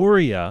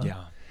Gloria.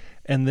 Yeah.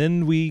 And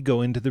then we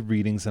go into the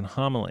readings and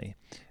homily.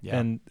 Yeah.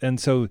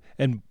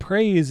 And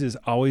praise is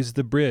always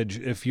the bridge.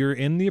 If you're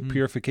in the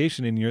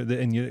purification and you're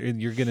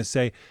going to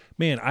say,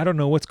 man, I don't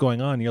know what's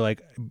going on. You're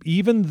like,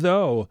 even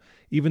though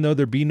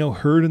there be no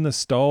herd in the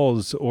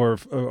stalls or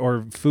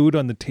food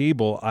on the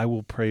table, I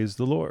will praise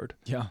the Lord.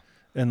 Yeah.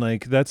 And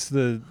like, that's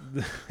the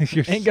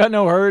ain't got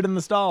no herd in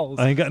the stalls.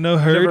 I ain't got no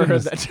herd Never in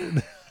heard the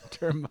that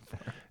term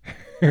before.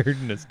 herd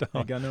in the stall.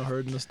 Ain't got no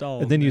herd in the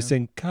stalls. And then you man.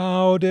 sing,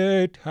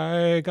 Gaudete,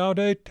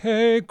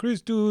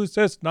 Christus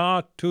es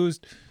natus,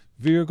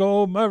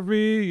 Virgo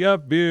Maria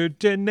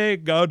Virgine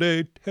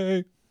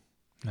Gaudete.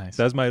 Nice.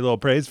 That's my little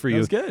praise for That you.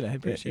 was good. I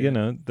appreciate it. You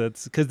know,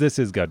 that's because this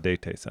is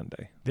Gaudete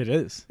Sunday It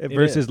is.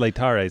 versus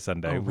Laetare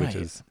Sunday, Oh, which right.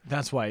 is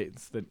That's why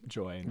it's the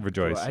joy.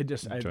 Rejoice.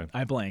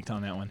 I blanked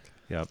on that one.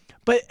 yeah.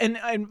 But and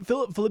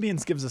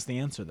Philippians gives us the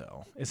answer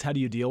though. Is how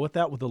do you deal with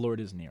that? Well, the Lord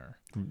is near.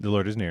 The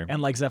Lord is near.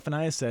 And like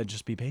Zephaniah said,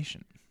 just be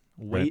patient.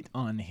 Wait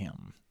on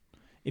him.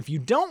 If you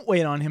don't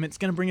wait on him, it's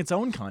going to bring its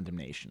own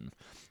condemnation.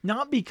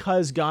 Not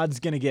because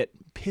God's going to get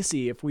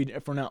pissy if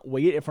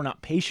we're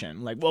not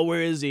patient. Like, well,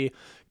 where is he?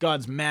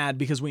 God's mad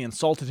because we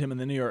insulted him in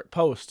the New York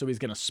Post, so he's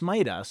going to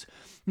smite us.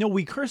 No,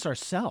 we curse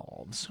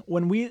ourselves.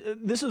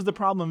 This is the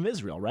problem of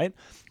Israel, right?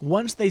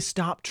 Once they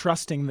stop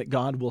trusting that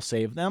God will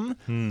save them,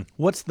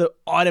 what's the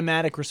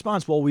automatic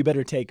response? Well, we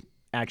better take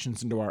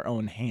actions into our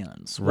own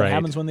hands. What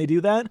happens when they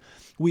do that?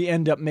 We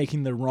end up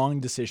making the wrong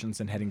decisions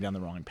and heading down the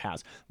wrong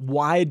paths.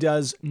 Why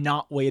does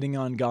not waiting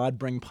on God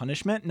bring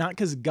punishment? Not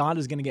because God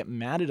is going to get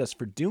mad at us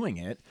for doing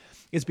it.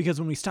 It's because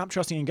when we stop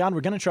trusting in God,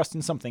 we're going to trust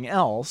in something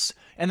else,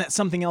 and that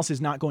something else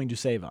is not going to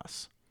save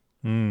us.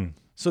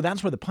 So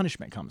that's where the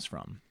punishment comes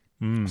from.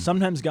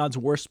 Sometimes God's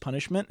worst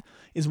punishment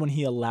is when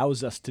he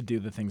allows us to do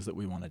the things that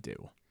we want to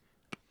do.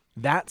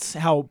 That's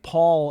how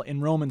Paul in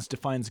Romans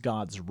defines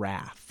God's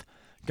wrath.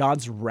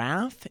 God's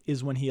wrath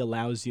is when he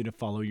allows you to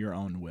follow your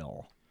own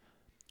will.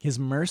 His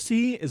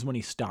mercy is when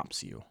he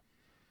stops you.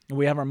 And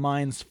we have our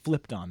minds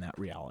flipped on that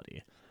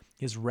reality.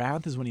 His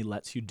wrath is when he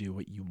lets you do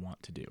what you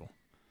want to do.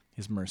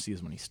 His mercy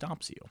is when he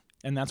stops you.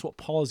 And that's what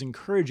Paul is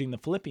encouraging the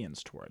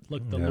Philippians toward.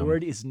 Look, the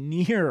Lord is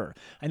near.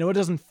 I know it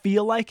doesn't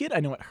feel like it. I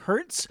know it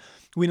hurts.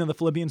 We know the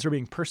Philippians are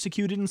being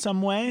persecuted in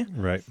some way.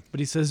 Right. But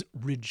he says,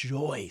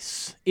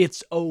 rejoice.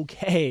 It's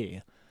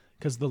okay.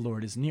 Because the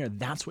Lord is near.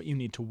 That's what you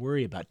need to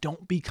worry about.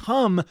 Don't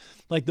become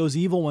like those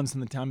evil ones in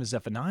the time of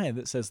Zephaniah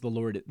that say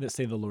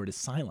the Lord is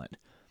silent.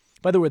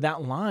 By the way,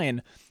 that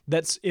line,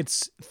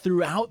 it's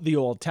throughout the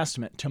Old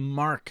Testament to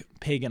mark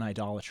pagan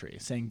idolatry,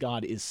 saying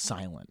God is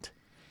silent.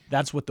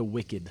 That's what the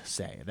wicked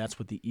say. That's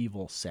what the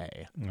evil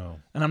say. No.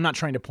 And I'm not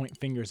trying to point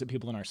fingers at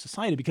people in our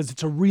society because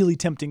it's a really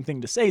tempting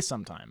thing to say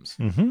sometimes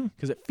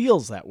because it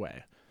feels that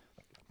way.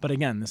 But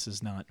again, this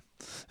is not.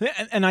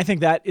 And I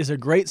think that is a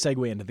great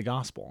segue into the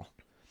gospel.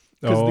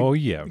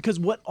 Because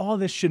what all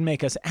this should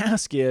make us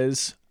ask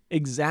is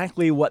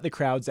exactly what the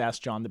crowds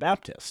asked John the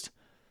Baptist.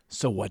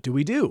 So what do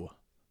we do?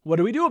 What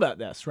do we do about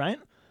this, right?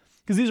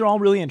 Because these are all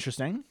really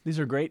interesting. These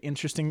are great,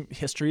 interesting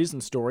histories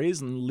and stories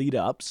and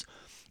lead-ups.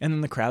 And then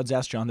the crowds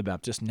asked John the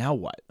Baptist, now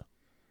what?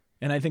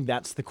 And I think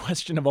that's the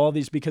question of all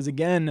these because,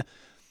 again,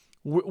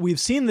 we've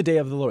seen the day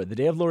of the Lord. The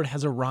day of the Lord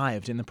has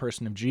arrived in the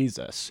person of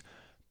Jesus.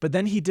 But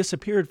then he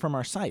disappeared from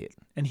our sight,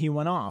 and he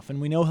went off,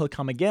 and we know he'll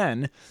come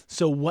again.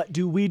 So what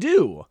do we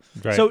do?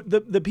 Right. So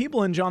the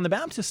people in John the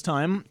Baptist's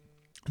time,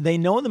 they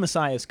know the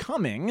Messiah is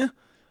coming,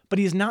 but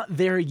he's not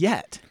there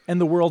yet, and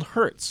the world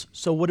hurts.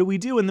 So what do we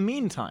do in the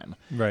meantime?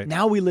 Right.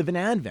 Now we live in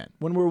Advent,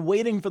 when we're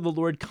waiting for the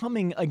Lord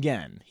coming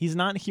again. He's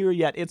not here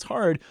yet. It's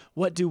hard.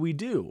 What do we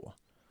do?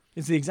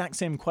 It's the exact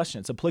same question.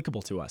 It's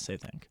applicable to us, I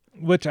think.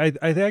 Which I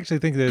actually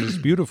think that is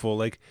beautiful.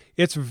 Like,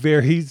 it's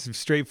very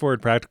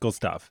straightforward, practical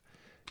stuff.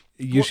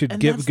 You Well, should and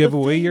give that's give the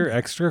away thing. your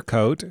extra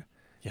coat,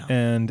 Yeah.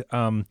 and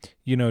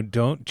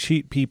don't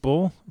cheat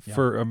people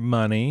for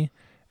money,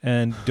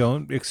 and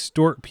don't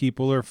extort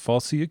people or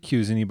falsely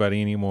accuse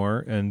anybody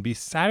anymore, and be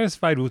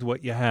satisfied with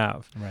what you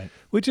have. Right.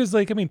 Which is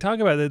like, I mean, talk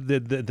about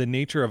the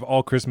nature of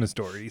all Christmas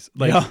stories.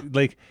 Like, Yeah.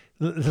 like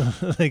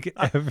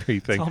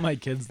everything. Tell my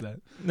kids that.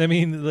 I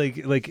mean,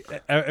 like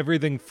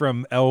everything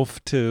from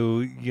Elf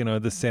to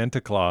the Santa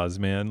Claus,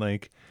 man.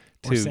 Like,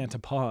 Or to Santa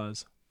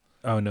Paws.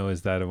 oh no,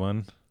 is that a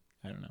one?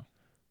 I don't know.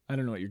 I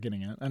don't know what you're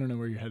getting at. I don't know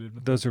where you're headed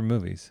with Those are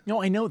movies.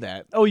 No, I know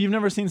that. Oh, you've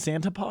never seen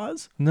Santa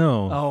Paws?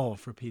 No. Oh,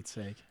 for Pete's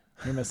sake.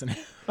 You're missing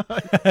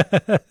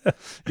it.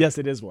 Yes,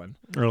 it is one.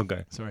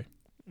 Okay. Sorry.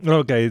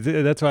 Okay.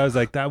 That's why I was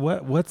like, that.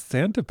 What's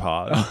Santa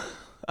Paws?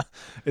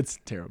 It's a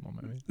terrible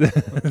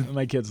movie.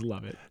 My kids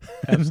love it.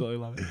 Absolutely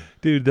love it.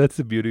 Dude, that's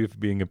the beauty of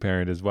being a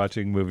parent, is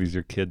watching movies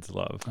your kids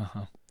love.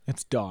 Uh-huh.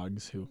 It's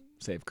dogs who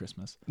save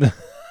Christmas.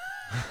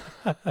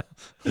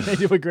 They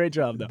do a great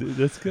job, though. Dude,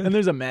 that's good. And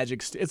there's a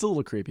magic. It's a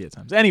little creepy at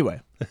times. Anyway,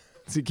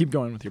 so keep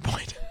going with your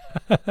point.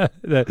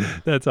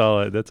 That's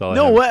all. That's all. I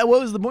No, have. what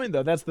was the point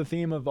though? That's the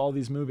theme of all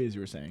these movies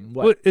you were saying.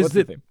 What is What's the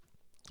it- theme?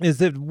 Is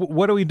that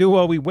what do we do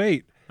while we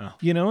wait? Oh.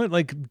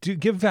 Like,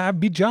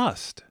 be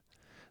just.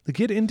 Like,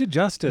 get into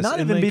justice. Not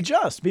and even be like,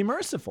 just, be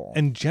merciful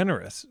and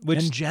generous. Which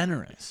and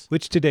generous.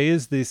 which today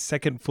is the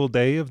second full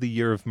day of the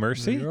year of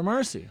mercy. Your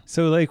mercy.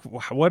 So, like,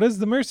 what is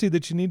the mercy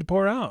that you need to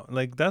pour out?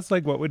 Like, that's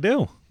like what we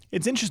do.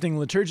 It's interesting.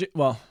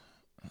 Well,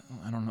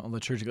 I don't know,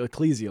 liturgical,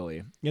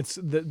 ecclesially. It's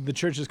the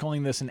church is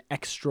calling this an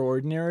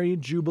extraordinary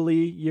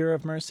Jubilee year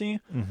of mercy.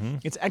 Mm-hmm.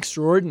 It's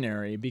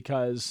extraordinary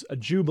because a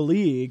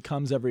Jubilee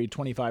comes every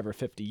 25 or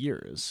 50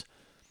 years.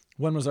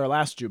 When was our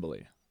last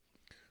Jubilee?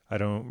 I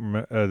don't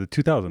remember the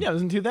 2000. Yeah, it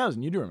was in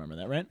 2000. You do remember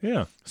that, right?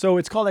 Yeah. So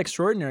it's called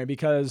extraordinary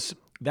because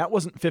that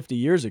wasn't 50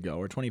 years ago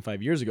or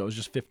 25 years ago. It was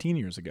just 15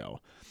 years ago.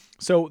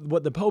 So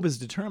what the Pope has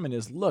determined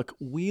is, look,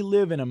 we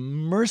live in a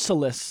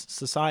merciless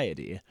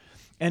society,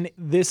 and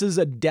this is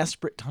a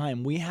desperate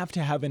time. We have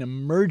to have an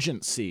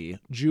emergency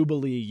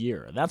Jubilee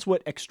year. That's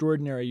what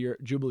extraordinary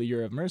Jubilee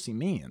year of mercy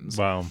means.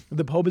 Wow.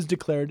 The Pope has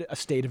declared a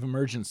state of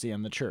emergency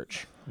in the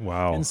church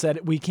Wow. and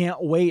said we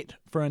can't wait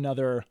for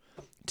another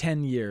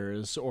 10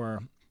 years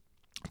or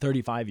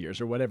 35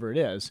 years or whatever it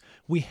is.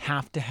 We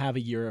have to have a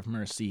year of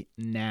mercy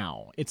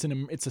now. It's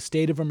a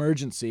state of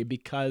emergency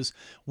because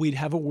we'd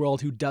have a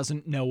world who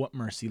doesn't know what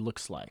mercy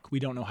looks like. We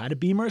don't know how to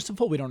be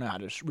merciful. We don't know how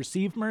to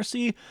receive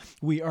mercy.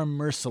 We are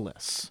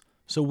merciless.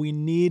 So we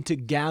need to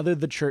gather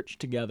the church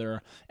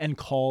together and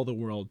call the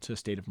world to a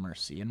state of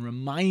mercy and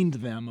remind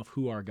them of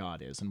who our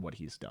God is and what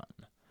he's done.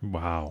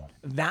 Wow.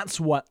 That's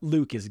what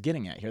Luke is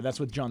getting at here.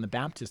 That's what John the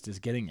Baptist is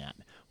getting at.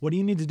 What do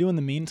you need to do in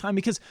the meantime?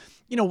 Because,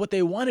 what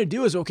they want to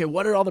do is, okay,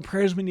 what are all the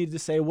prayers we need to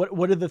say?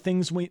 What are the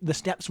things the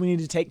steps we need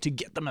to take to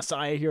get the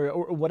Messiah here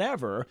or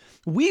whatever?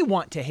 We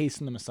want to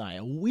hasten the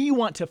Messiah. We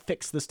want to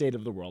fix the state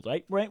of the world,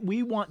 right?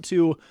 We want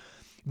to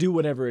do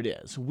whatever it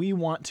is. We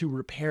want to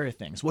repair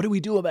things. What do we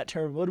do about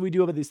terror? What do we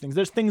do about these things?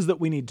 There's things that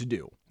we need to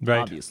do, Right.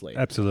 obviously.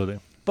 Absolutely.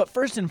 But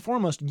first and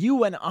foremost,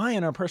 you and I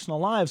in our personal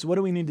lives, what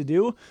do we need to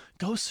do?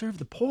 Go serve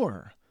the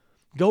poor.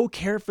 Go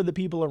care for the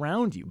people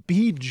around you.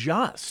 Be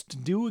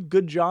just. Do a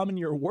good job in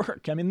your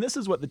work. I mean, this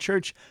is what the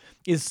church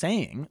is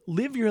saying.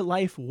 Live your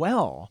life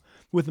well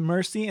with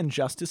mercy and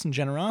justice and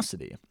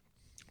generosity.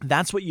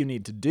 That's what you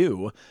need to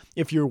do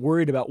if you're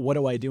worried about what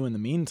do I do in the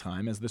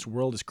meantime as this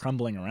world is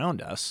crumbling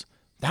around us.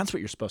 That's what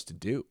you're supposed to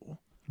do.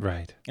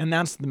 Right. And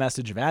that's the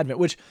message of Advent,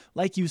 which,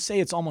 like you say,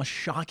 it's almost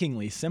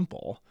shockingly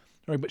simple.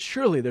 Right? But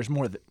surely there's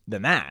more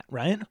than that,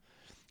 right?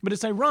 But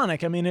it's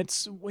ironic. I mean,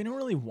 we don't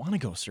really want to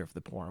go serve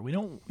the poor. We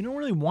don't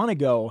really want to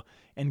go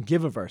and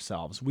give of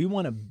ourselves. We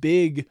want a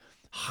big,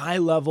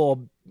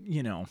 high-level,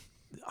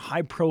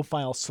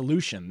 high-profile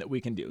solution that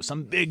we can do.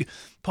 Some big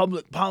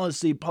public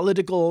policy,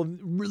 political,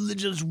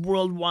 religious,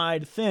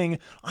 worldwide thing.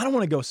 I don't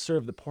want to go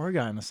serve the poor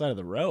guy on the side of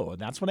the road.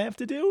 That's what I have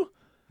to do?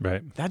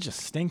 Right. That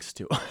just stinks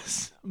to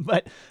us.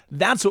 But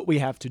that's what we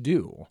have to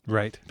do.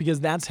 Right. Because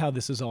that's how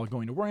this is all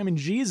going to work. I mean,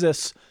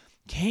 Jesus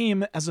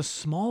came as a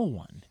small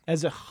one,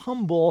 as a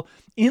humble,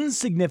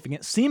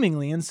 insignificant,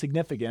 seemingly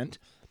insignificant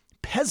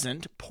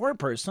peasant, poor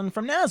person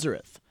from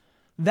Nazareth.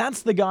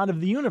 That's the God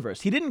of the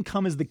universe. He didn't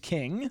come as the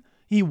king.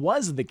 He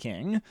was the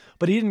king,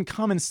 but he didn't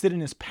come and sit in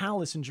his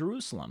palace in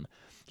Jerusalem.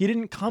 He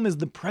didn't come as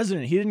the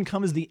president. He didn't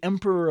come as the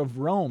emperor of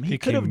Rome. He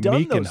could came have done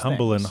meek those and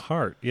humble things. in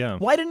heart. Yeah.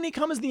 Why didn't he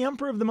come as the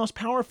emperor of the most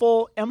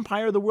powerful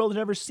empire the world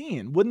had ever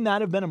seen? Wouldn't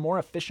that have been a more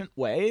efficient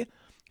way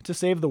to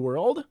save the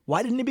world?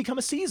 Why didn't he become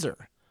a Caesar?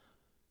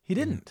 He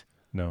didn't.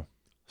 No.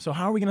 So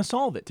how are we going to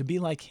solve it? To be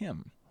like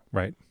him.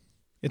 Right.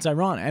 It's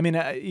ironic. I mean,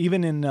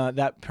 even in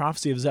that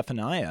prophecy of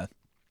Zephaniah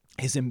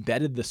is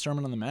embedded the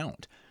Sermon on the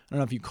Mount. I don't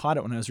know if you caught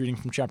it when I was reading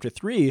from chapter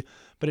 3,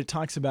 but it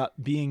talks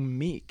about being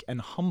meek and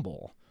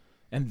humble.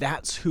 And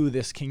that's who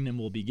this kingdom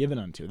will be given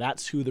unto.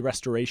 That's who the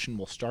restoration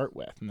will start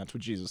with. And that's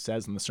what Jesus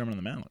says in the Sermon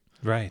on the Mount.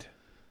 Right.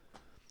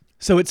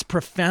 So it's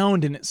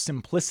profound in its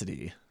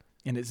simplicity,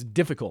 and it's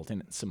difficult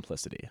in its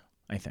simplicity,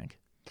 I think.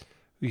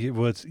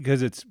 Well, it's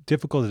because it's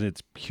difficult in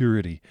its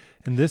purity,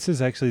 and this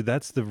is actually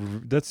that's the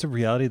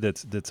reality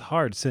that's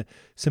hard.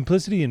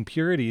 Simplicity and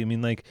purity. I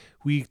mean, like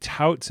we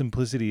tout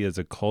simplicity as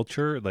a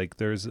culture, like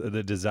there's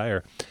the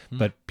desire,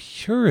 but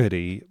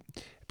purity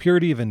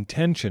of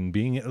intention,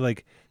 being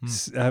like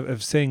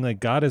of saying like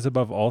God is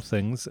above all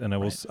things, and I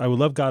will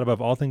love God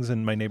above all things,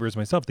 and my neighbor as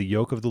myself. The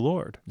yoke of the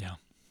Lord.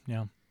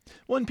 Yeah.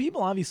 Well, and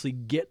people obviously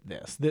get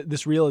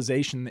this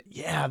realization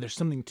that there's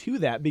something to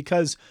that,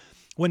 because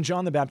when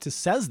John the Baptist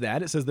says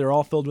that, it says they're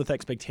all filled with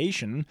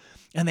expectation,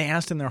 and they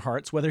asked in their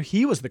hearts whether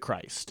he was the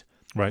Christ.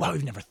 Right. Wow,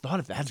 we've never thought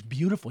of that. That's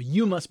beautiful.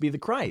 You must be the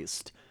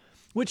Christ.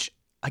 Which,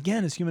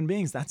 again, as human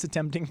beings, that's a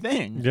tempting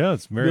thing. Yeah,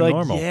 it's very You're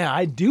normal. Yeah,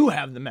 I do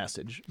have the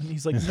message. And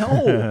he's like,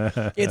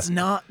 no, it's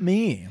not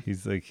me.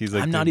 He's like,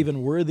 I'm not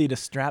even worthy to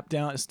strap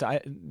down,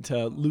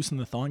 to loosen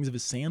the thongs of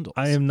his sandals.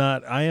 I am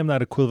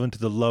not equivalent to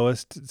the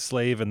lowest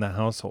slave in the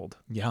household.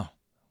 Yeah,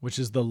 which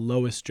is the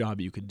lowest job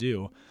you could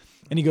do.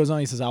 And he goes on,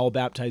 he says, he will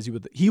baptize you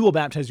with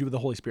the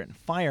Holy Spirit and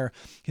fire,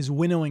 his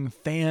winnowing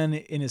fan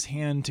in his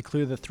hand to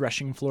clear the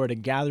threshing floor, to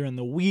gather in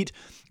the wheat,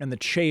 and the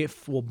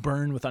chaff will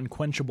burn with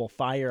unquenchable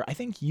fire. I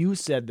think you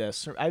said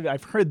this, or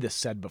I've heard this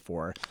said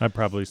before. I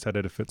probably said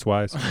it if it's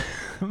wise.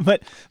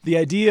 But the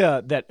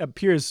idea that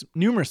appears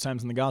numerous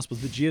times in the Gospels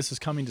that Jesus is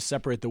coming to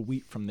separate the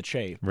wheat from the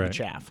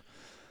chaff.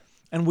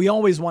 And we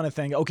always want to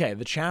think, okay,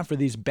 the chaff are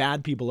these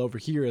bad people over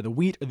here, the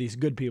wheat are these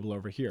good people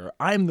over here.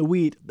 I'm the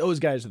wheat, those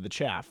guys are the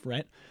chaff,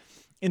 right?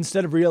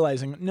 Instead of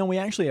realizing, no, we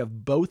actually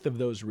have both of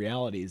those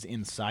realities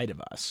inside of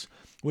us.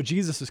 What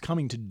Jesus is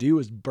coming to do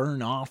is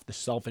burn off the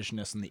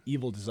selfishness and the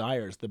evil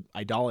desires, the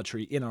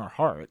idolatry in our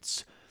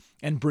hearts,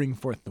 and bring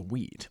forth the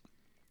wheat.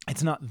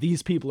 It's not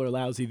these people are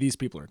lousy, these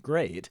people are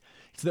great.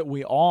 It's that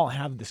we all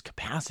have this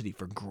capacity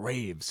for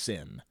grave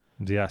sin.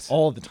 Yes.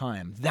 All the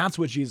time. That's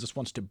what Jesus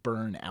wants to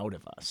burn out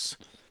of us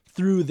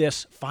through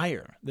this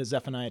fire that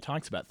Zephaniah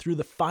talks about, through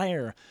the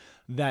fire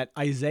that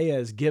Isaiah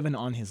is given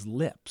on his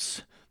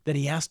lips, that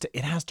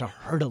it has to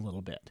hurt a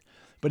little bit.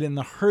 But in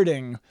the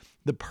hurting,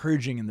 the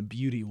purging and the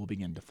beauty will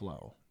begin to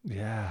flow.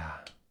 Yeah.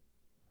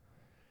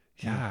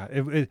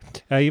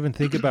 I even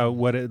think about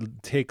what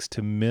it takes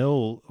to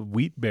mill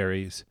wheat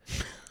berries.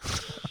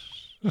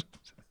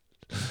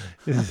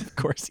 Of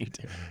course you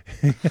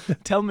do.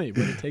 Tell me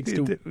what it takes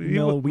to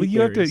mill wheat you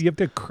berries.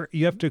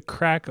 You have to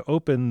crack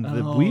open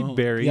the wheat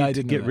berry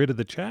to get rid of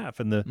the chaff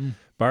and the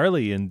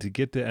barley, and to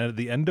get the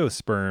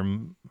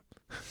endosperm.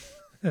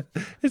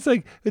 It's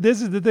like,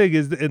 this is the thing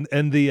is,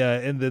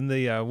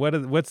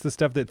 what's the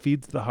stuff that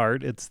feeds the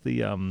heart? It's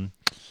the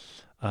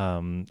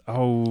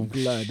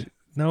blood.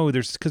 No,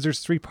 there's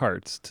 'three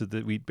parts to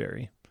the wheat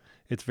berry.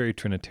 It's very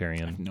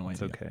Trinitarian. I have no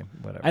idea. It's okay,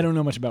 whatever. I don't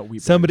know much about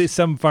wheat berries.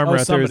 Some farmer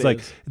out there is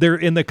like, they're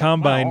in the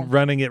combine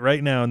running it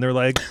right now, and they're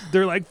like,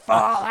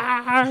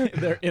 fall.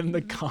 They're in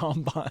the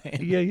combine.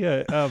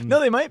 Yeah. No,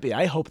 they might be.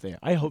 I hope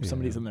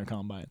somebody's in their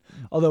combine.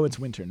 Although it's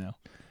winter now.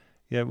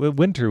 Yeah,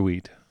 winter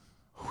wheat.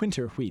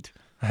 Winter wheat.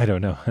 I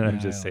don't know. I'm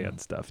just saying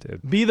stuff,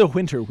 dude. Be the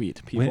winter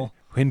wheat, people.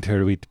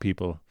 Winter wheat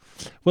people.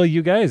 Well,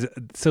 you guys,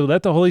 so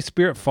let the Holy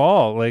Spirit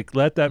fall. Like,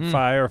 let that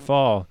fire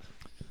fall.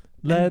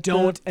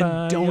 Don't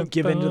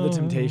give in to the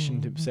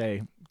temptation to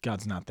say,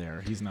 God's not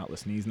there. He's not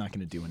listening. He's not going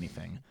to do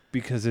anything.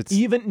 Because it's...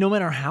 Even no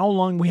matter how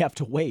long we have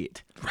to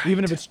wait,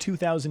 even if it's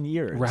 2,000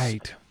 years.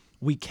 Right.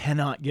 We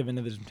cannot give in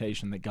to the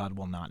temptation that God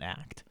will not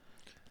act.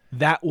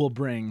 That will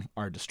bring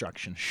our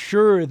destruction,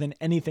 surer than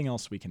anything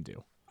else we can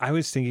do. I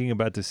was thinking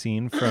about the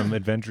scene from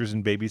Adventures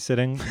in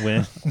Babysitting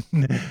when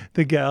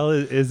the gal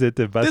is at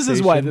the bus station. This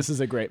is why this is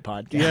a great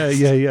podcast.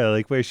 Yeah.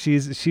 Like where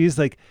she's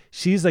like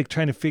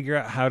trying to figure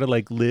out how to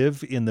like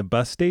live in the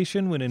bus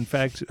station when in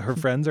fact her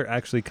friends are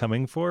actually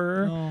coming for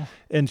her. Oh.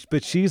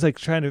 But she's like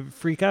trying to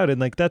freak out,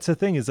 and like that's the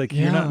thing is like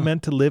you're not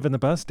meant to live in the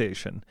bus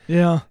station.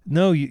 Yeah.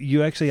 No,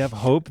 you actually have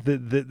hope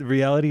that the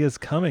reality is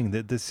coming,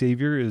 that the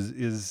Savior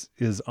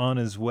is on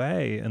his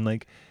way,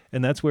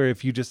 and that's where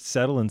if you just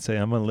settle and say,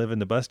 I'm going to live in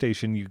the bus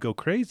station, you go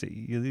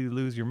crazy. You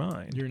lose your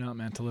mind. You're not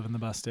meant to live in the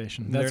bus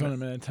station. That's what I'm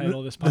going to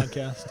title this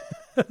podcast.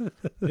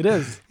 It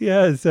is.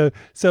 Yeah.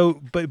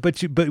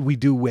 But we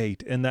do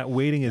wait, and that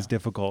waiting is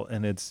difficult,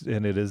 and it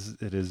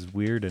is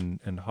weird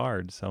and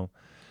hard. So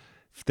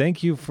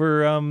thank you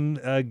for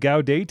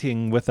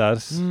gaudating with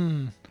us.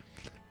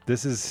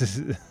 This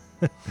is,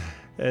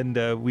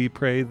 and we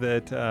pray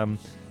that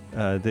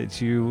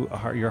that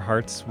your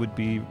hearts would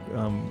be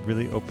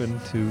really open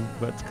to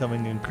what's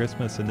coming in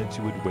Christmas, and that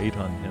you would wait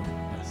on Him.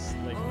 Yes,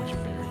 like winter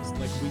berries,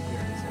 like wheat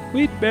berries.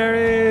 Wheat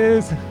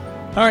berries.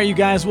 All right, you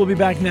guys, we'll be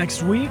back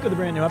next week with a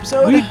brand new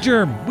episode. Wheat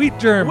germ.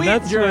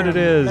 That's what it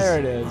is. There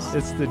it is.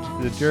 It's the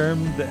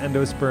germ, the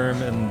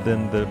endosperm, and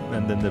then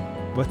the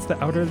what's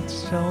the outer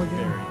shell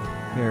again?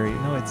 Berry.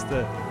 No, it's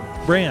the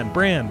bran.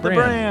 Bran.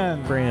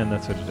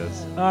 That's what it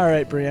is. All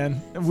right, Brian.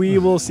 We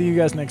will see you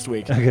guys next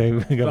week. Okay.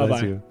 God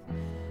bless Bye-bye. you.